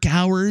work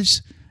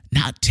hours,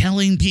 not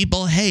telling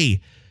people,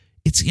 hey,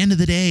 it's the end of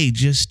the day,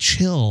 just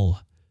chill.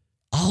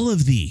 All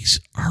of these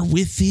are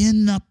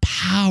within the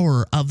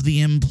power of the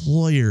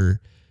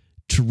employer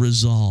to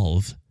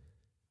resolve.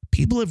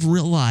 People have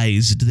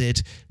realized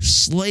that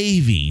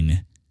slaving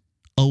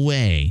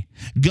away,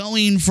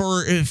 going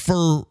for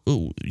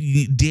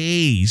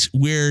days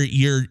where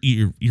you're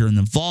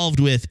involved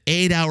with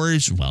 8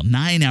 hours,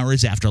 9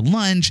 hours after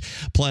lunch,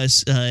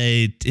 plus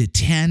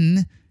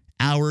 10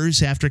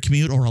 hours after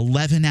commute or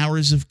 11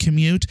 hours of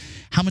commute.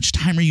 How much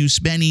time are you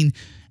spending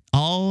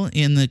all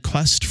in the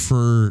quest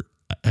for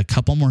a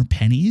couple more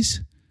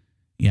pennies?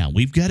 Yeah,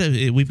 we've got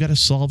to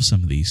solve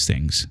some of these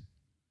things.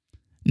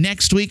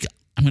 Next week,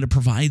 I'm going to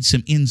provide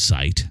some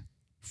insight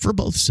for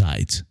both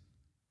sides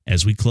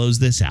as we close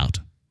this out.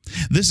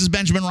 This is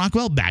Benjamin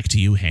Rockwell. Back to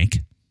you, Hank.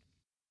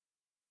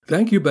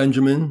 Thank you,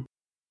 Benjamin.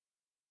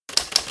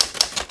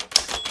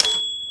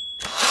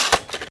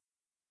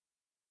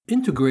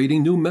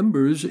 Integrating new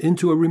members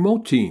into a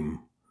remote team.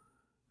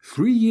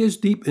 3 years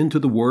deep into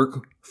the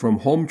work from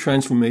home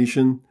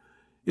transformation,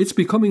 it's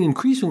becoming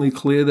increasingly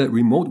clear that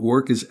remote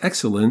work is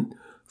excellent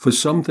for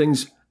some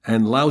things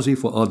and lousy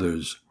for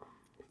others.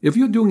 If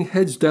you're doing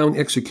heads-down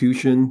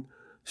execution,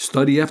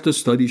 study after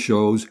study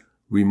shows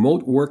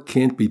remote work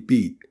can't be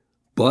beat.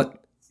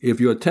 But if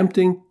you're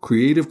attempting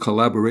creative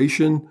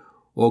collaboration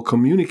or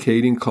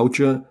communicating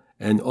culture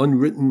and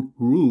unwritten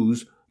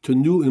rules to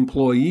new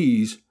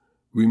employees,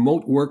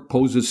 remote work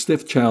poses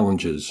stiff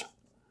challenges.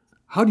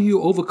 How do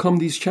you overcome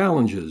these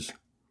challenges?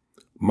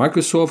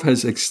 Microsoft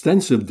has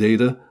extensive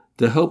data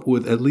to help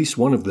with at least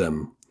one of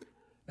them.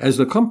 As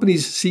the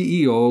company's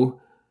CEO,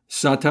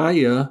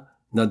 Satya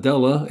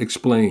Nadella,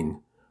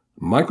 explained,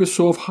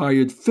 Microsoft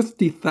hired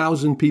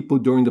 50,000 people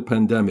during the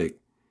pandemic.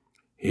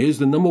 Here's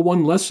the number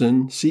one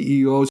lesson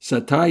CEO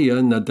Satya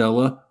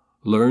Nadella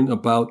learned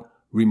about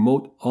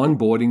remote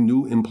onboarding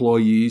new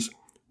employees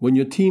when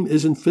your team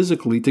isn't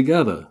physically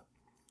together.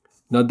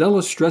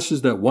 Nadella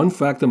stresses that one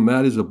factor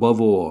matters above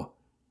all.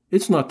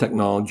 It's not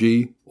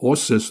technology or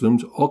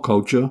systems or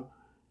culture.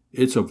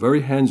 It's a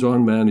very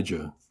hands-on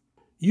manager.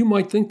 You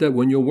might think that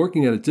when you're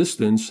working at a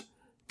distance,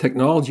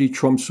 technology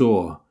trumps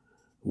all.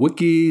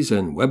 Wikis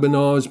and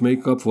webinars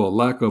make up for a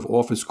lack of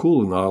office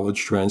cool knowledge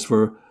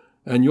transfer,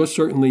 and you're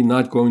certainly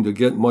not going to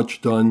get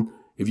much done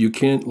if you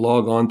can't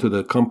log on to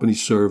the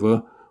company's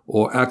server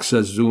or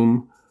access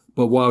Zoom.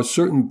 But while a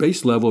certain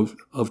base level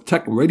of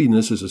tech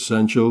readiness is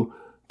essential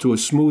to a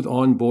smooth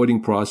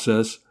onboarding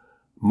process,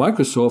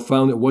 Microsoft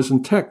found it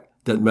wasn't tech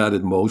that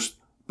mattered most,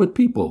 but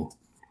people.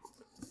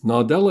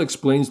 Nadella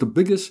explains the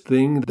biggest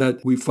thing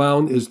that we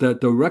found is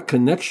that direct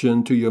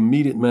connection to your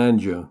immediate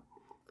manager.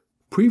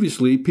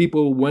 Previously,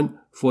 people went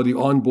for the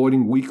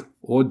onboarding week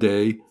or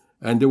day,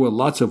 and there were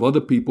lots of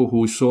other people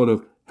who sort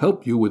of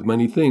helped you with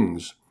many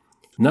things.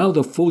 Now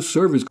the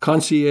full-service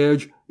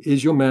concierge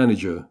is your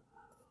manager.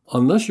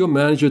 Unless your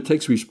manager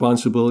takes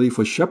responsibility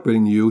for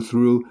shepherding you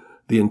through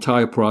the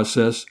entire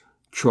process,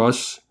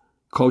 trust,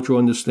 cultural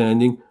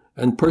understanding,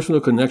 and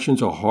personal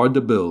connections are hard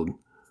to build.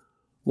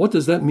 What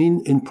does that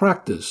mean in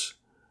practice?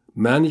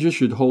 Managers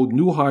should hold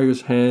new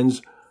hires'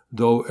 hands,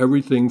 though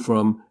everything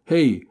from,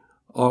 hey,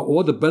 are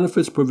all the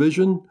benefits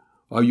provision?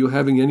 Are you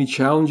having any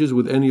challenges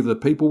with any of the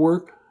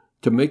paperwork?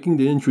 To making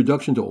the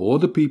introduction to all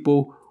the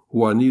people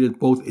who are needed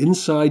both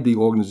inside the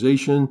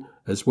organization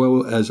as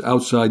well as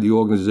outside the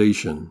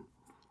organization.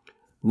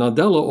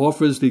 Nadella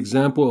offers the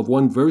example of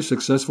one very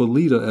successful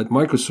leader at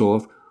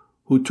Microsoft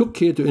who took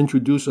care to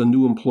introduce a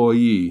new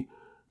employee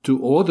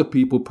to all the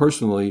people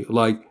personally,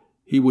 like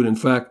he would in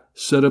fact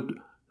set up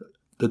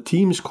the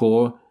Teams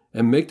call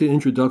and make the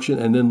introduction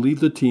and then leave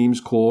the Teams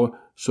call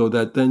so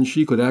that then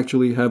she could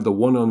actually have the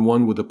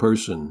one-on-one with the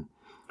person.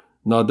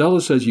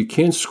 Nadella says you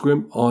can't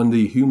scrimp on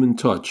the human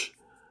touch.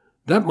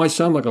 That might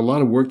sound like a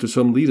lot of work to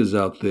some leaders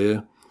out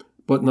there,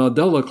 but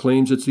Nadella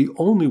claims it's the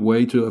only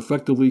way to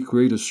effectively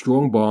create a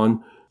strong bond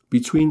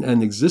between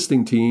an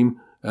existing team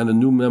and a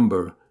new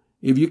member.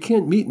 If you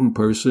can't meet in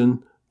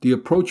person, the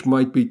approach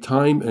might be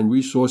time and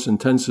resource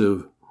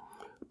intensive.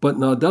 But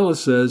Nadella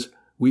says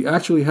we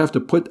actually have to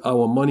put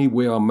our money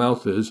where our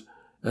mouth is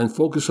and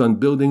focus on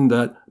building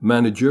that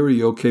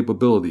managerial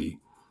capability.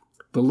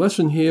 The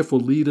lesson here for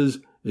leaders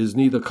is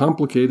neither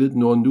complicated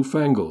nor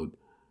newfangled.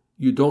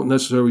 You don't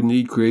necessarily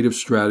need creative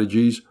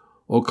strategies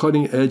or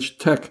cutting-edge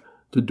tech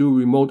to do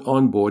remote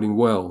onboarding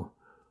well.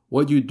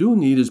 What you do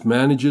need is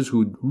managers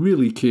who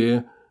really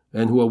care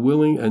and who are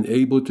willing and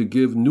able to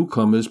give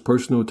newcomers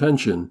personal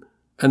attention,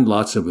 and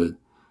lots of it.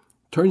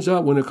 Turns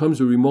out when it comes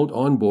to remote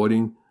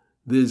onboarding,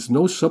 there's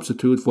no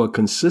substitute for a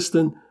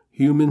consistent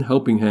human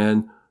helping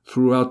hand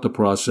throughout the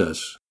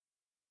process.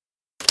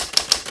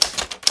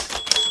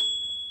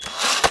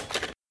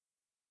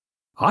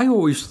 I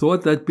always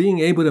thought that being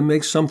able to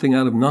make something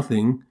out of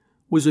nothing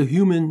was a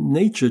human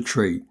nature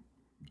trait.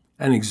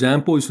 An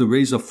example is to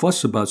raise a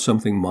fuss about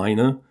something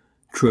minor,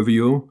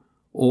 trivial,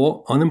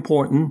 or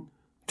unimportant,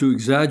 to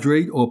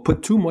exaggerate or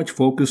put too much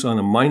focus on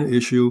a minor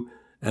issue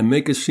and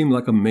make it seem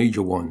like a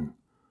major one.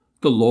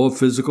 The law of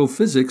physical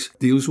physics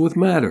deals with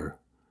matter.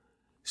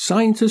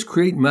 Scientists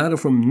create matter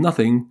from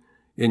nothing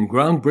in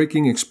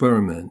groundbreaking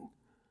experiment.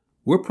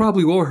 We've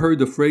probably all heard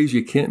the phrase,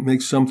 you can't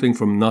make something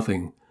from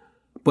nothing.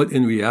 But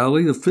in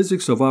reality, the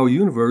physics of our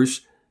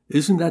universe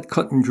isn't that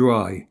cut and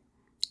dry.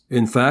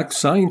 In fact,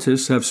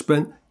 scientists have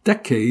spent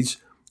decades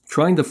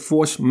trying to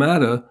force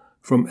matter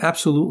from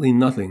absolutely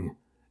nothing.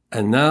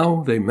 And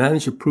now they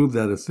managed to prove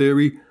that a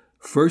theory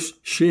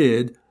first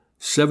shared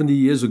 70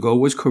 years ago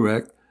was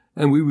correct,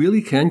 and we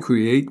really can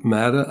create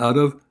matter out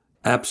of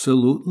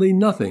absolutely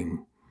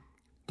nothing.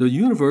 The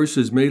universe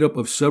is made up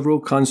of several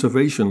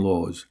conservation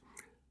laws.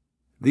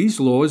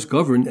 These laws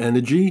govern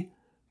energy,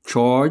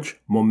 charge,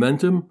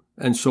 momentum,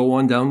 and so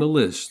on down the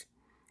list.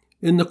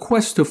 In the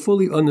quest to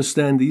fully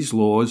understand these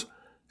laws,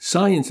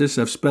 scientists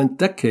have spent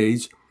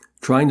decades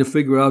trying to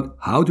figure out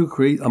how to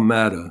create a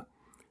matter,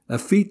 a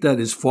feat that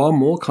is far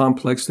more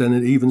complex than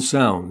it even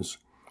sounds.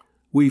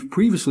 We've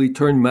previously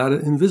turned matter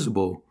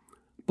invisible,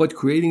 but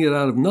creating it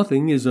out of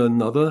nothing is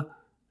another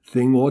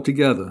thing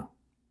altogether.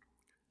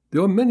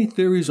 There are many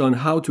theories on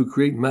how to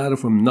create matter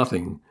from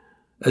nothing,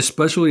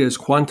 especially as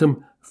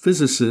quantum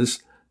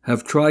physicists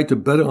have tried to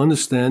better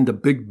understand the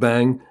Big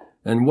Bang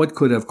and what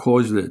could have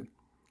caused it.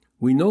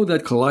 We know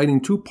that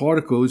colliding two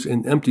particles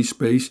in empty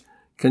space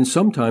can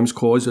sometimes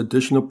cause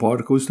additional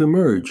particles to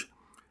merge.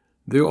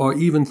 There are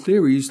even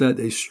theories that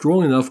a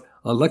strong enough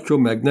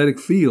electromagnetic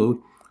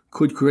field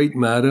could create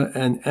matter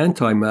and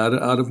antimatter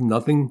out of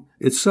nothing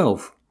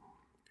itself.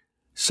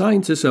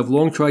 Scientists have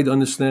long tried to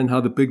understand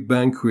how the Big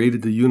Bang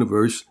created the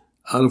universe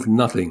out of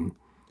nothing,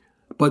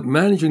 but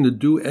managing to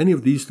do any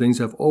of these things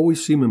have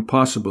always seemed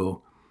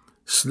impossible.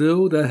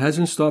 Still, that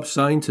hasn't stopped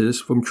scientists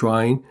from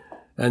trying,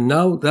 and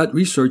now that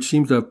research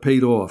seems to have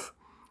paid off.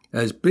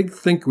 As Big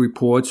Think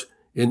reports,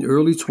 in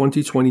early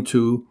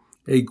 2022,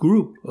 a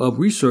group of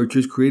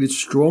researchers created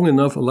strong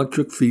enough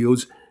electric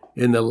fields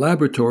in the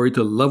laboratory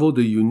to level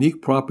the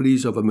unique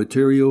properties of a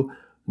material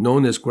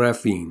known as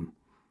graphene.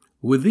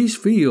 With these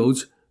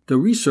fields, the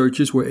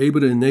researchers were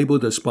able to enable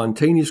the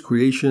spontaneous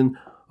creation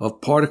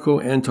of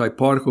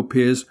particle-antiparticle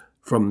pairs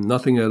from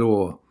nothing at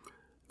all.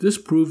 This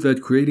proved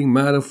that creating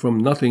matter from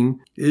nothing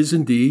is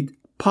indeed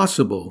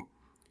possible,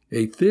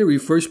 a theory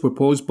first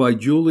proposed by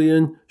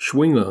Julian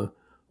Schwinger,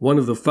 one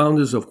of the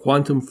founders of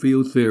quantum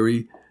field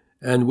theory,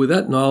 and with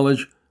that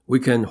knowledge, we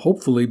can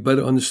hopefully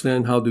better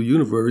understand how the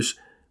universe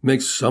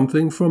makes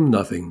something from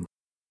nothing.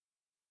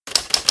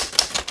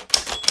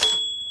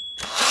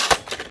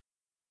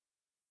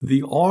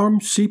 The ARM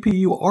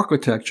CPU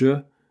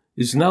architecture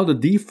is now the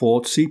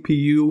default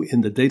CPU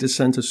in the data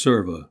center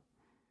server.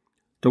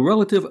 The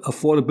relative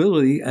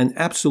affordability and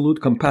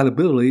absolute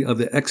compatibility of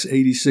the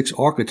x86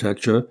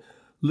 architecture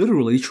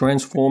literally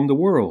transformed the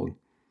world.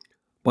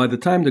 By the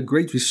time the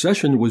Great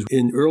Recession was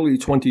in early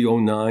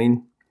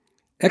 2009,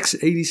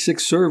 x86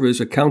 servers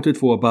accounted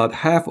for about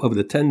half of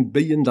the $10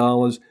 billion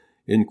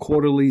in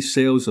quarterly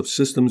sales of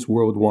systems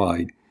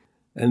worldwide.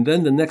 And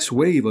then the next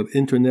wave of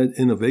internet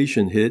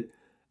innovation hit,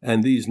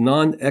 and these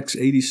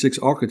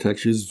non-x86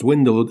 architectures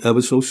dwindled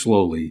ever so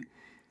slowly,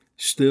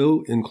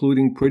 still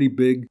including pretty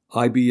big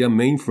IBM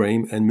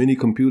mainframe and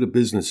mini-computer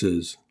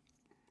businesses.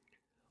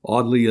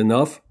 Oddly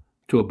enough,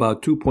 to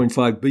about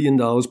 $2.5 billion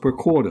per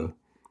quarter.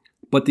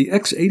 But the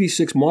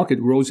x86 market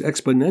rose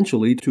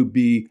exponentially to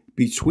be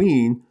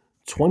between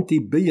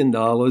 $20 billion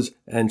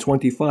and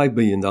 $25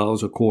 billion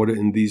a quarter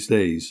in these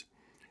days.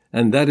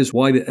 And that is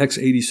why the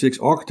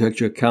x86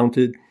 architecture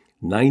counted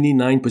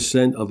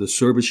 99% of the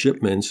server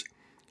shipments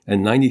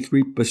and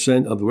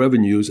 93% of the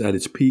revenues at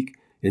its peak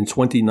in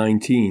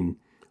 2019,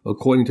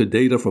 according to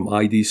data from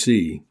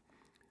IDC.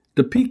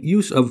 The peak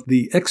use of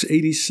the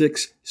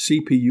x86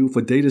 CPU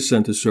for data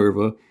center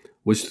server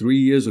was 3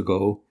 years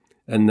ago,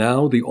 and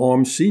now the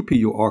ARM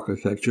CPU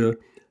architecture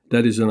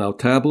that is in our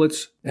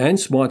tablets and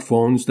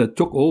smartphones that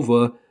took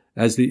over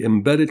as the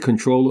embedded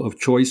controller of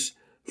choice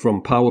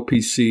from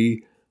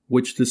PowerPC,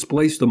 which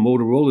displaced the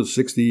Motorola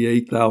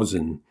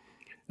 68000,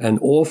 and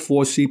all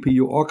four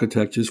CPU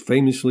architectures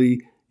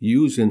famously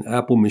used in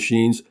Apple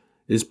machines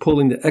is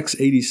pulling the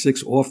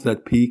x86 off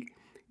that peak,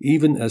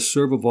 even as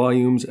server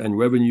volumes and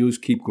revenues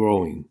keep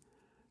growing.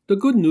 The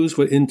good news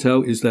for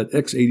Intel is that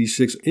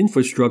x86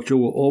 infrastructure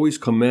will always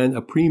command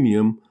a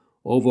premium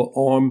over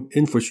ARM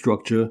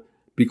infrastructure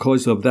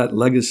because of that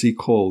legacy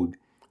code,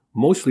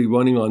 mostly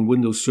running on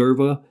Windows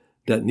Server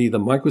that neither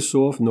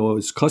Microsoft nor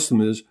its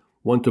customers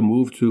want to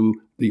move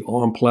to the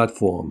ARM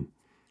platform.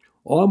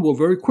 ARM will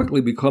very quickly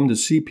become the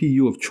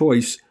CPU of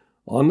choice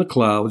on the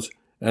clouds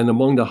and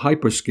among the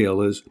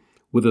hyperscalers,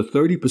 with a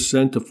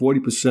 30% to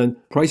 40%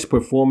 price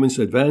performance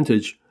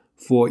advantage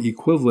for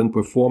equivalent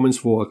performance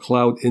for a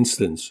cloud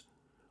instance.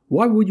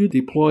 Why would you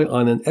deploy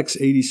on an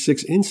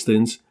x86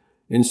 instance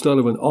instead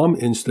of an ARM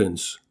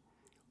instance?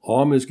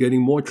 ARM is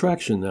getting more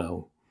traction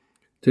now.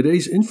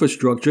 Today's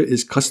infrastructure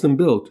is custom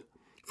built,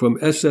 from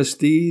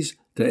SSDs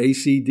to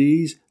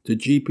ACDs to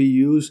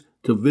GPUs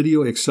to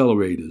video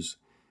accelerators.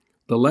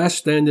 The last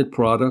standard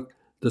product,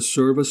 the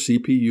server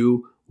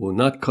CPU, will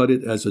not cut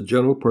it as a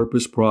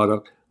general-purpose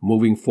product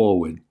moving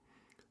forward.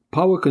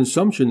 Power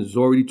consumption is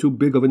already too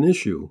big of an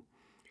issue.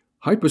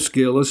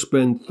 Hyperscalers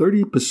spend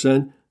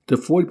 30% to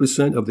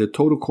 40% of their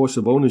total cost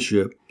of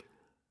ownership,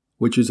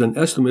 which is an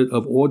estimate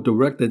of all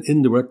direct and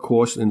indirect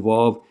costs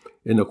involved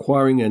in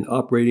acquiring and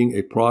operating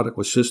a product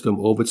or system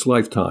over its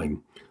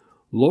lifetime.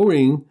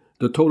 Lowering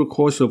the total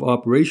cost of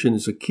operation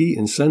is a key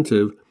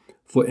incentive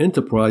for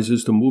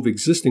enterprises to move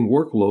existing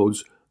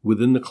workloads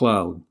within the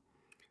cloud.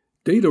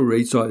 Data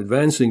rates are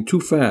advancing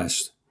too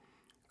fast.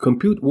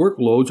 Compute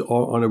workloads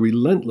are on a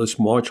relentless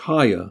march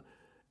higher,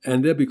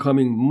 and they're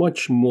becoming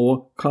much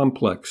more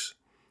complex.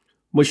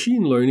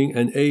 Machine learning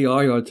and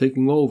AI are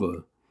taking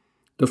over.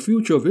 The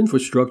future of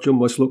infrastructure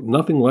must look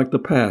nothing like the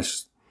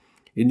past.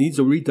 It needs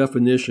a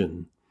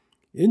redefinition.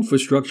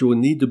 Infrastructure will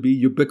need to be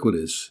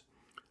ubiquitous.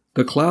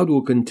 The cloud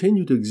will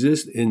continue to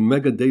exist in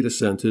mega data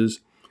centers,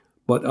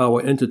 but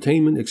our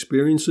entertainment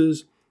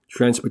experiences,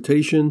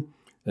 transportation,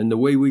 and the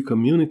way we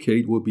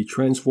communicate will be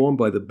transformed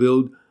by the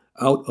build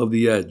out of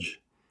the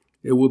edge.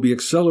 It will be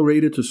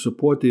accelerated to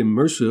support the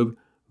immersive,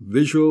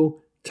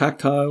 visual,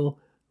 tactile,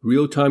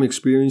 real-time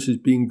experiences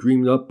being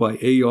dreamed up by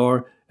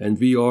AR and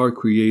VR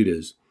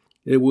creators.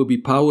 It will be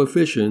power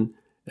efficient,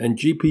 and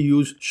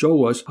GPUs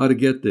show us how to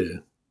get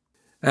there.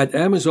 At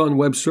Amazon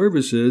Web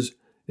Services,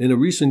 in a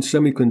recent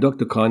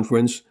semiconductor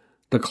conference,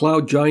 the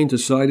cloud giant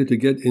decided to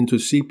get into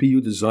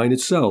CPU design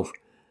itself,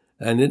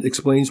 and it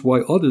explains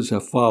why others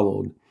have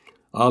followed.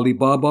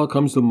 Alibaba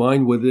comes to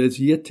mind with its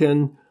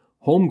Yetian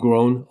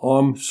homegrown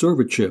ARM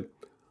server chip,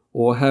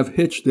 or have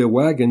hitched their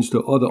wagons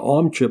to other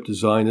ARM chip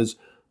designers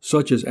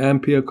such as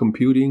Ampere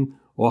Computing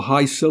or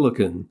High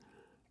Silicon.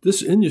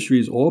 This industry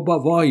is all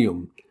about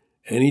volume.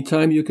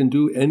 Anytime you can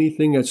do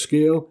anything at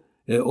scale,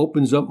 it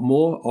opens up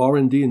more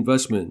R&D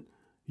investment.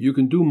 You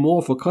can do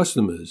more for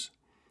customers.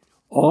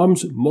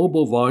 ARM's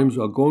mobile volumes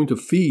are going to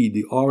feed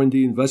the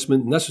R&D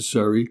investment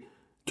necessary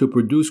to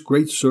produce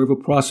great server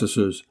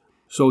processors.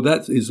 So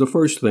that is the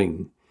first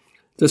thing.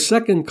 The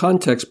second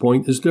context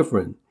point is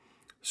different.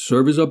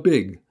 Servers are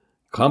big,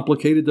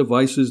 complicated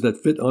devices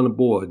that fit on a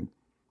board.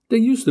 They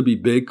used to be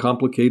big,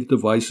 complicated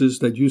devices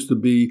that used to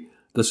be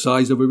the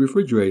size of a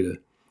refrigerator.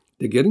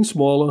 They're getting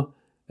smaller,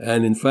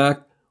 and in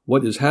fact,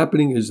 what is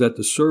happening is that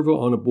the server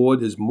on a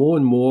board is more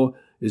and more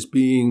is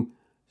being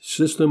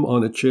system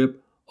on a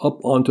chip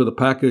up onto the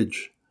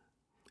package.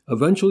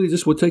 Eventually,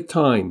 this will take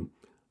time,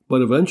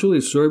 but eventually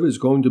a server is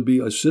going to be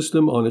a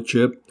system on a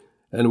chip,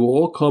 and it will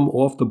all come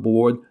off the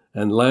board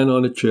and land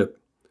on a chip.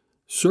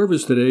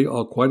 Servers today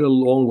are quite a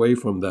long way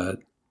from that.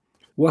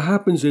 What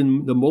happens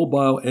in the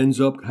mobile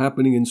ends up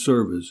happening in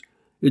servers.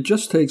 It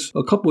just takes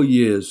a couple of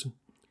years.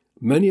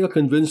 Many are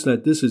convinced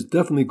that this is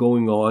definitely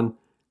going on.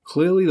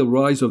 Clearly, the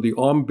rise of the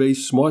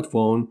ARM-based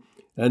smartphone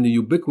and the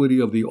ubiquity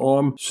of the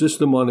ARM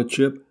system on a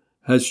chip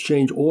has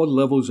changed all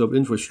levels of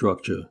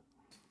infrastructure.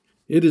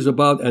 It is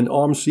about an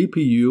ARM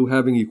CPU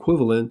having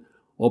equivalent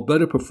or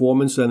better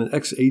performance than an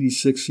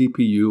x86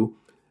 CPU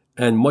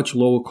and much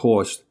lower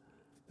cost,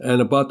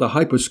 and about the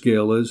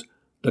hyperscalers,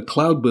 the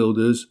cloud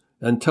builders,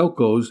 and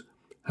telcos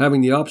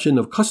having the option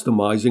of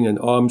customizing an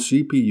ARM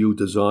CPU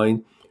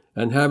design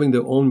and having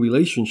their own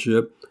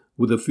relationship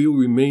with a few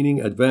remaining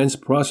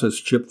advanced process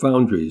chip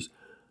foundries.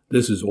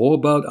 This is all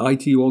about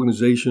IT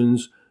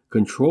organizations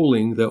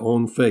controlling their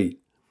own fate.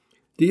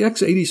 The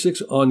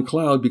x86 on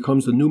cloud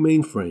becomes the new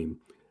mainframe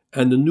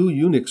and the new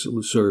Unix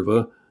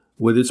server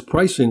with its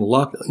pricing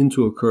locked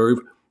into a curve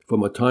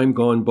from a time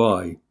gone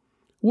by,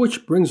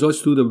 which brings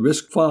us to the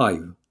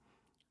RISC-V,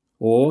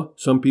 or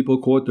some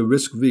people call it the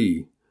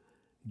RISC-V.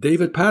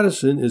 David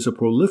Patterson is a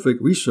prolific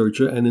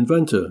researcher and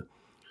inventor.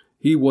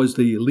 He was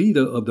the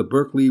leader of the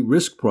Berkeley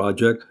RISC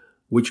project,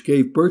 which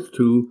gave birth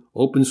to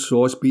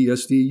open-source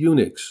BSD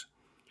Unix.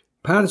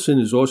 Patterson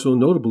is also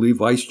notably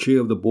vice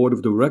chair of the board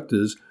of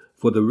directors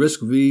for the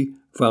RISC-V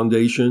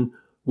Foundation,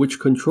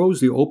 which controls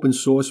the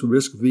open-source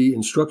RISC-V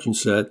instruction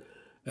set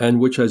and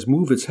which has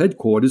moved its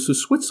headquarters to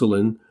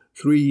Switzerland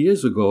 3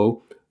 years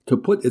ago to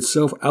put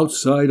itself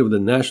outside of the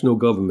national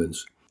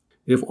governments.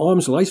 If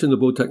ARM's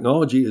licensable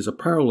technology is a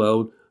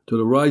parallel to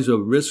the rise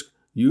of RISC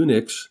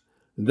Unix,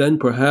 then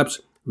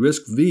perhaps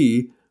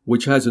RISC-V,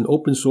 which has an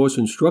open-source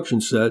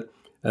instruction set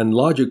and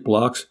logic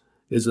blocks,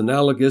 is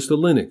analogous to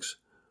Linux.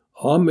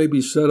 ARM may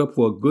be set up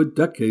for a good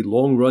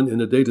decade-long run in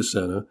the data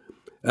center,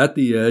 at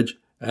the edge,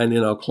 and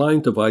in our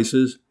client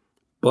devices,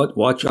 but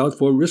watch out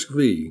for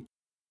RISC-V.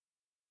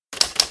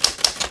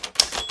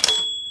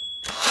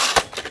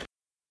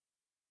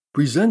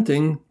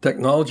 Presenting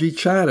Technology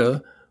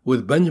Chatter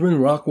with Benjamin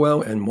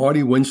Rockwell and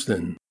Marty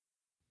Winston.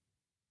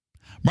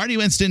 Marty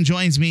Winston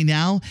joins me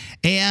now.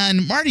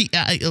 And Marty,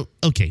 I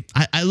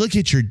look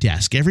at your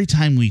desk every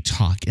time we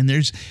talk, and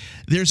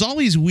there's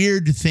always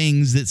weird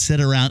things that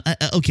sit around.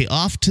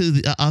 Off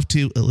to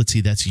let's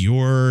see, that's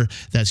your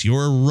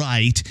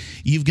right.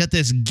 You've got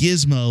this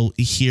gizmo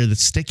here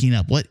that's sticking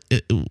up. What?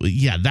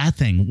 That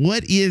thing.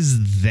 What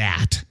is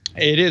that?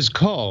 It is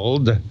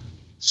called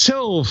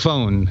cell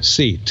phone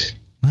seat.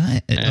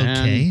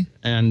 Okay.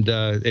 And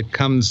it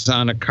comes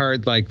on a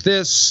card like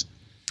this.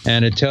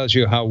 And it tells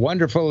you how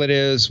wonderful it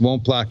is,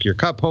 won't block your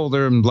cup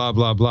holder, and blah,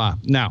 blah, blah.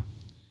 Now,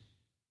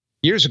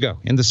 years ago,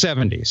 in the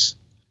 70s,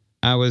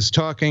 I was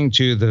talking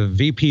to the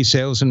VP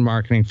Sales and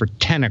Marketing for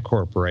Tenna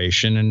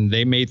Corporation, and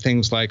they made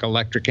things like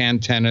electric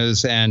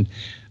antennas and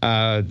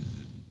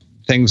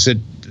things that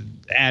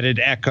added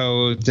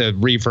echo, to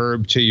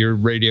reverb to your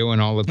radio and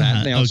all of that.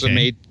 And they also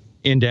made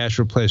in-dash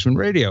replacement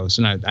radios.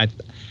 And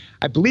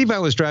I believe I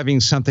was driving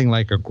something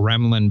like a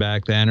Gremlin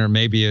back then, or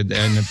maybe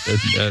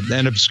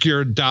an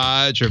obscure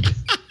Dodge.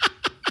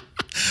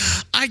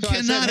 I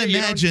cannot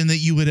imagine that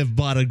you would have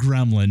bought a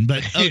Gremlin,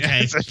 but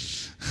okay.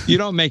 You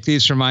don't make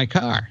these for my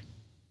car.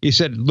 He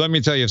said, let me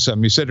tell you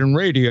something. He said, in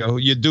radio,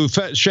 you do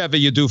Chevy,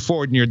 you do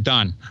Ford, and you're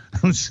done.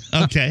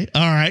 Okay.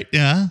 All right.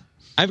 Yeah.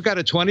 I've got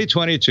a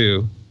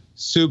 2022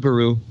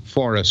 Subaru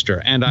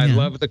Forester, and I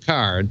love the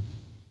car.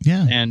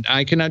 Yeah. And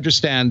I can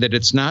understand that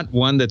it's not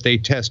one that they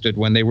tested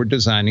when they were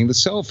designing the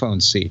cell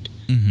phone seat.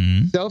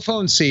 Mm-hmm. Cell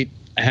phone seat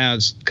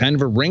has kind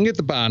of a ring at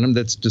the bottom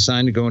that's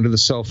designed to go into the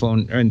cell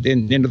phone and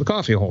into the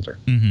coffee holder,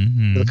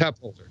 the cup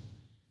holder.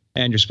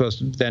 And you're supposed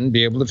to then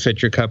be able to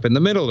fit your cup in the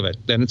middle of it.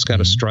 Then it's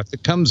got a strut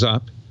that comes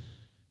up,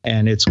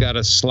 and it's got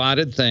a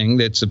slotted thing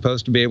that's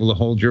supposed to be able to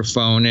hold your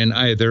phone in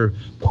either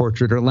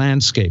portrait or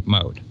landscape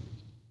mode.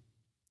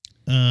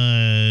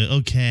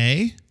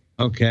 Okay.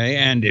 Okay,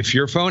 and if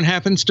your phone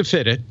happens to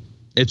fit it,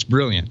 it's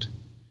brilliant.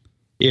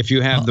 If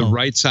you have the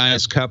right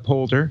size cup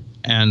holder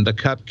and the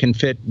cup can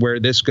fit where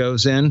this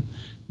goes in,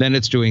 then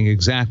it's doing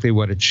exactly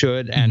what it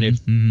should. And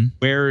if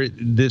where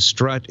this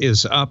strut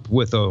is up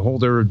with a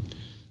holder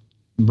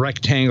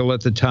rectangle at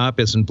the top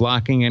isn't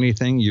blocking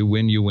anything, you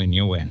win, you win,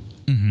 you win.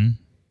 Mm-hmm.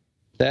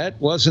 That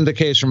wasn't the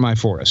case for my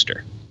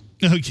Forester.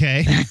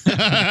 Okay.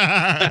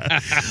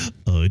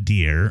 Oh,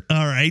 dear.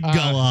 All right, go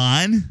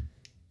on.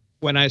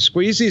 When I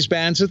squeeze these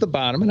bands at the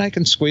bottom, and I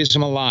can squeeze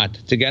them a lot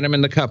to get them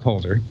in the cup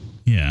holder.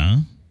 Yeah.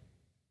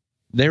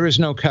 There is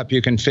no cup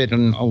you can fit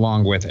in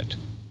along with it.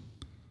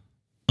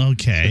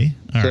 Okay.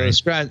 All right.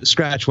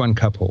 Scratch one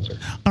cup holder.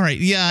 All right.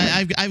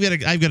 Yeah,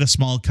 I've got a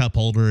small cup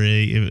holder.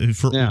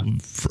 For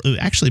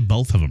actually,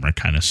 both of them are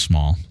kind of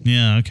small.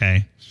 Yeah.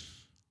 Okay.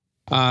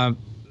 The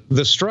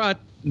strut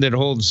that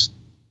holds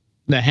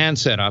the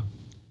handset up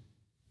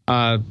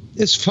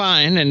is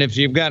fine, and if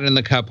you've got it in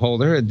the cup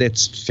holder,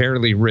 it's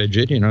fairly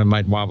rigid. You know, it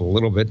might wobble a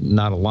little bit,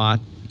 not a lot.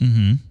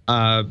 Mm-hmm.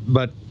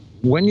 But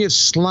when you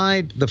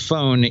slide the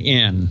phone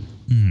in,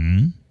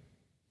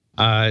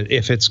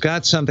 if it's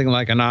got something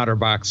like an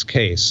OtterBox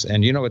case,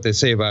 and you know what they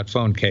say about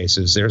phone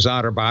cases, there's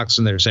OtterBox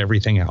and there's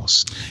everything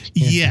else.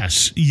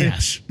 Yes.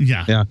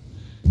 Yeah.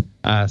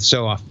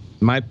 So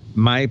my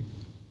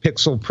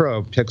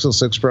Pixel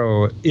 6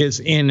 Pro is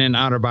in an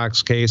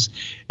OtterBox case,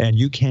 and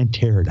you can't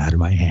tear it out of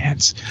my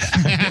hands.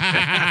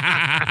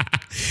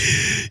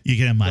 You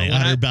can have my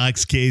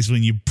OtterBox case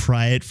when you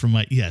pry it from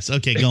my... Yes,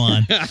 okay, go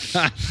on.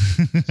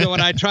 So when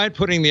I tried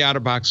putting the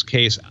OtterBox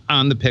case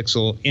on the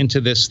Pixel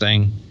into this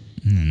thing,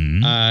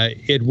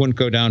 it wouldn't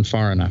go down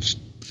far enough.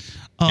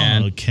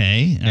 Oh,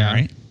 okay. All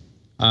right.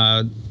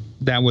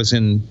 That was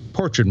in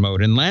portrait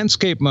mode. In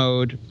landscape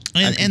mode...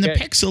 And the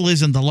Pixel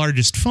isn't the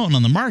largest phone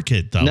on the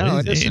market, though. No,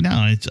 it isn't.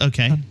 No, it's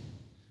okay.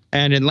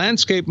 And in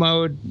landscape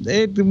mode,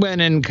 it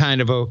went in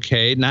kind of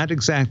okay. Not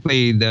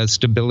exactly the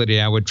stability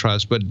I would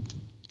trust, but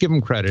give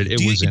them credit.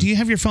 Do you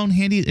have your phone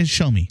handy?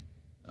 Show me.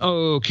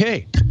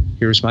 Okay.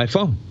 Here's my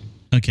phone.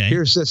 Okay.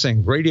 Here's this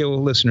thing. Radio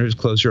listeners,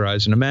 close your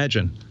eyes and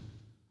imagine.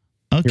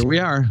 Okay. Here we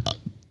are.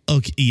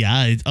 Okay.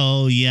 Yeah.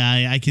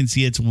 I can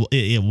see it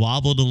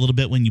wobbled a little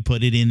bit when you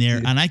put it in there,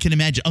 and I can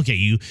imagine.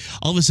 Okay,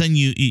 all of a sudden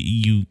you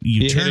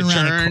turn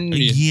around.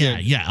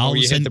 All of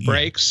a sudden hit the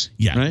brakes.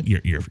 Yeah. Right?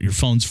 Your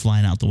phone's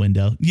flying out the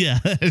window. Yeah.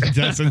 It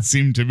doesn't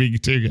seem to be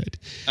too good.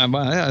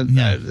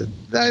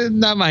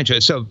 Not my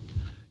choice. So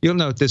you'll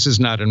note this is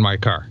not in my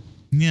car.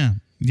 Yeah.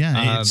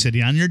 Yeah. It's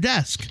sitting on your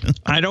desk.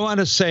 I don't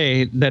want to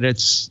say that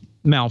it's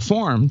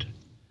malformed.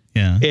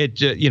 Yeah.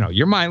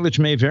 Your mileage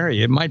may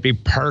vary. It might be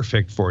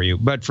perfect for you.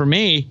 But for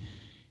me,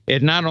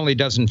 it not only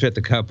doesn't fit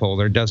the cup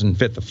holder, doesn't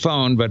fit the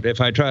phone, but if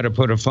I try to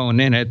put a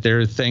phone in it, there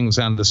are things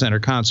on the center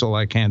console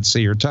I can't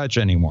see or touch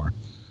anymore.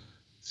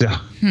 So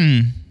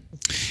the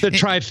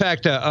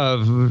trifecta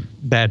of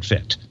bad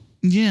fit.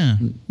 Yeah.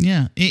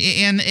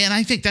 And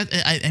I think that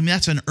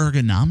that's an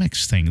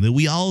ergonomics thing that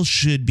we all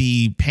should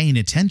be paying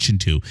attention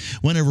to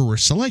whenever we're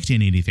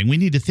selecting anything. We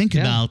need to think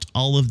about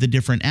all of the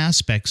different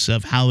aspects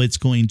of how it's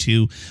going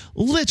to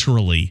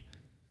literally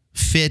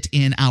fit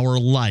in our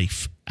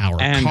life, our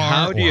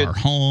car, or our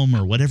home,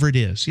 or whatever it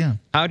is. Yeah.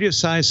 How do you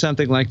size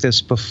something like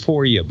this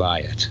before you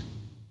buy it?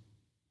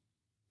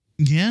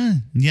 Yeah.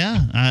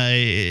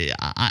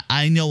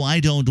 I know I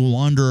don't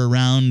wander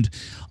around.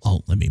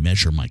 Oh, let me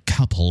measure my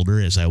cup holder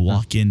as I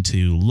walk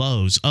into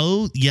Lowe's.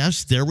 Oh,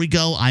 yes, there we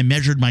go. I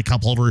measured my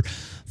cup holder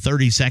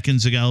 30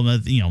 seconds ago,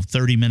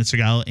 30 minutes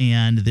ago,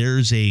 and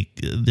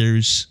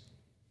there's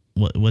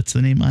what's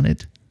the name on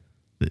it?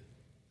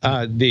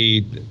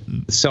 The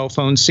cell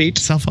phone seat.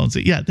 Cell phone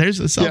seat. Yeah, there's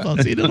a cell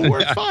phone seat. It'll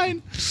work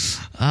fine.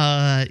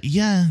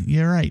 Yeah,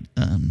 you're right.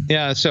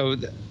 So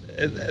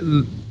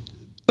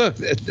look,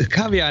 the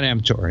caveat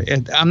emptor.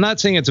 I'm not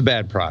saying it's a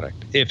bad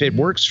product. If it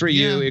works for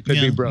you, it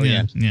could be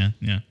brilliant. Yeah.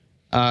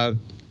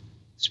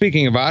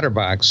 Speaking of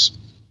OtterBox,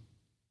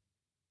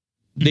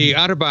 the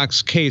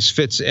OtterBox case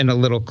fits in a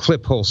little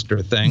clip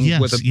holster thing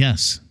with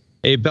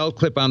a belt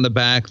clip on the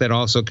back that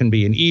also can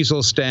be an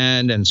easel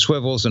stand and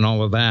swivels and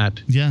all of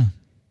that. Yeah.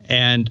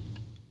 And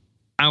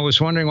I was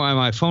wondering why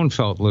my phone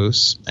felt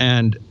loose,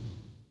 and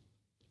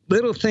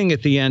little thing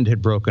at the end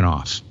had broken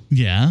off.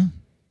 Yeah.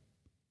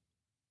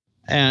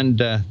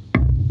 And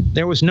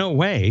there was no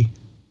way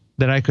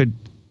that I could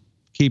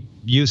keep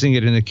using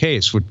it in the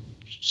case, which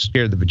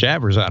scared the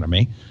bejabbers out of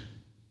me.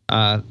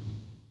 I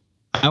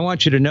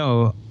want you to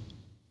know,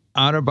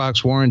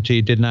 OtterBox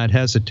warranty did not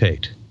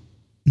hesitate.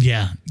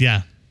 Yeah.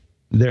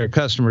 Their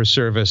customer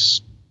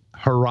service,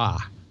 hurrah,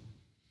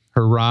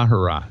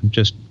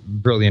 just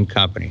brilliant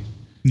company.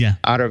 Yeah.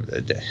 I've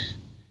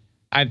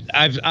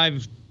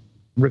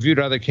reviewed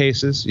other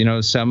cases.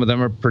 Some of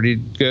them are pretty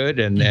good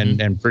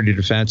and pretty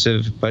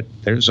defensive, but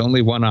there's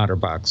only one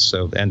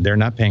OtterBox, and they're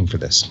not paying for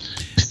this.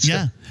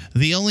 Yeah.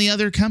 The only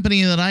other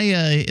company that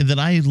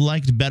I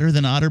liked better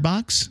than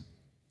OtterBox,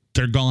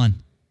 they're gone.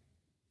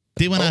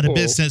 They went out of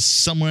business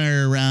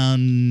somewhere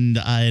around,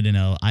 I don't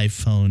know,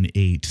 iPhone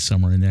 8,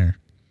 somewhere in there.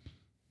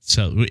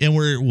 So, and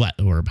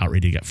we're about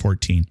ready to get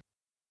 14.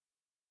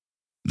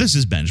 This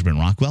is Benjamin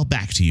Rockwell.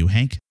 Back to you,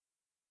 Hank.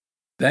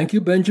 Thank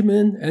you,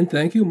 Benjamin, and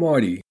thank you,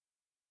 Marty.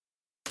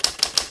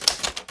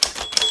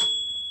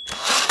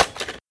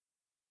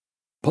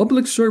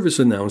 Public service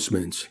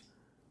announcements.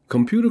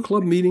 Computer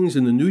Club meetings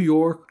in the New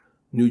York,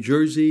 New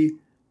Jersey,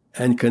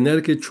 and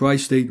Connecticut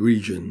tri-state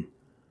region.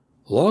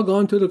 Log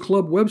on to the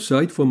club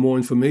website for more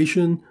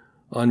information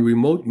on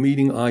remote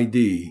meeting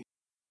ID.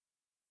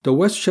 The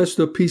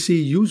Westchester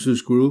PC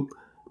Users Group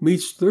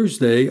meets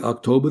Thursday,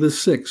 October the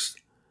 6th.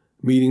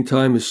 Meeting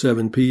time is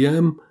 7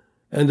 p.m.,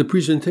 and the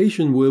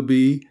presentation will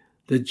be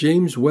the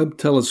James Webb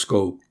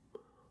Telescope,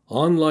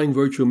 online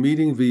virtual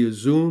meeting via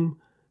Zoom,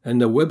 and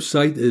the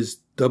website is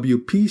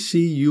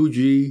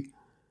wpcug.org.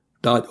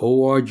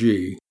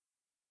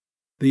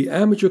 The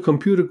Amateur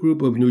Computer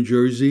Group of New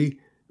Jersey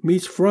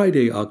meets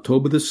Friday,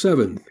 October the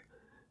 7th.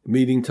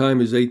 Meeting time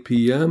is 8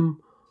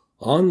 p.m.,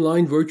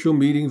 online virtual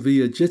meeting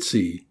via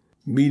Jitsi.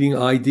 Meeting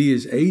ID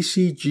is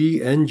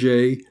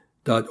acgnj.org.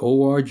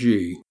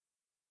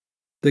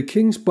 The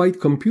Kings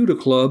Bite Computer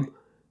Club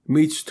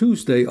meets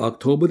Tuesday,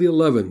 October the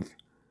 11th.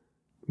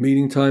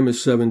 Meeting time is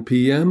 7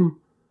 p.m.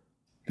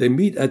 They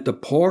meet at the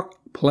Park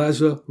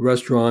Plaza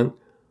Restaurant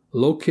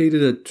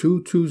located at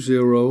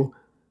 220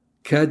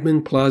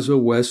 Cadman Plaza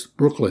West,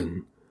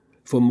 Brooklyn.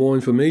 For more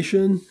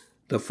information,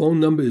 the phone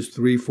number is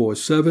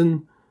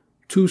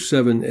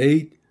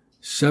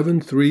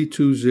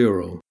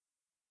 347-278-7320.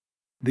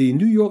 The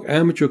New York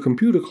Amateur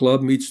Computer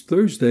Club meets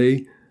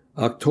Thursday,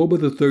 October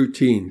the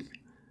 13th.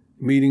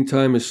 Meeting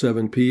time is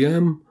 7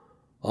 p.m.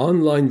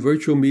 Online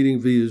virtual meeting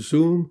via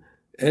Zoom,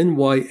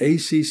 nyacc.org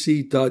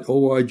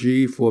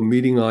for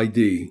meeting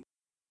ID.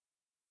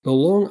 The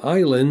Long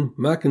Island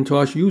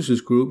Macintosh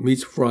Users Group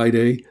meets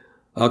Friday,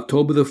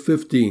 October the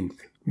 15th.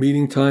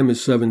 Meeting time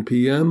is 7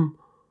 p.m.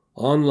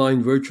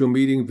 Online virtual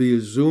meeting via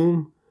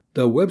Zoom.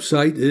 The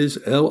website is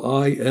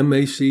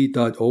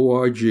limac.org.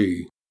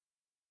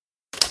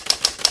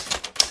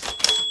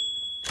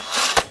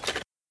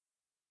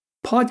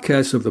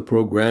 Podcast of the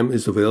program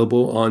is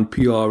available on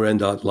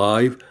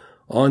PRN.live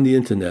on the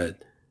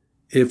internet.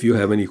 If you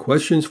have any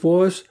questions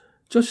for us,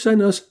 just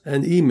send us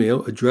an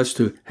email addressed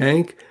to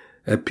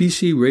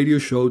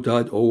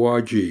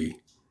hank@pcradioshow.org.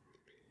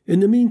 In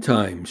the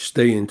meantime,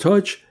 stay in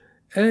touch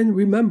and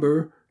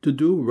remember to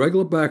do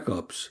regular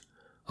backups.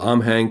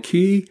 I'm Hank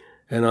Key,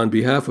 and on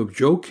behalf of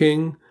Joe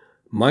King,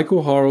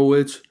 Michael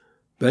Horowitz,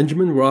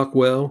 Benjamin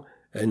Rockwell,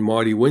 and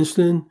Marty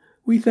Winston,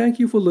 we thank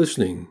you for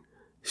listening.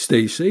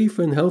 Stay safe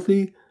and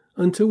healthy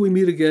until we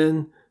meet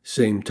again,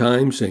 same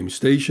time, same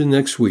station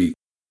next week.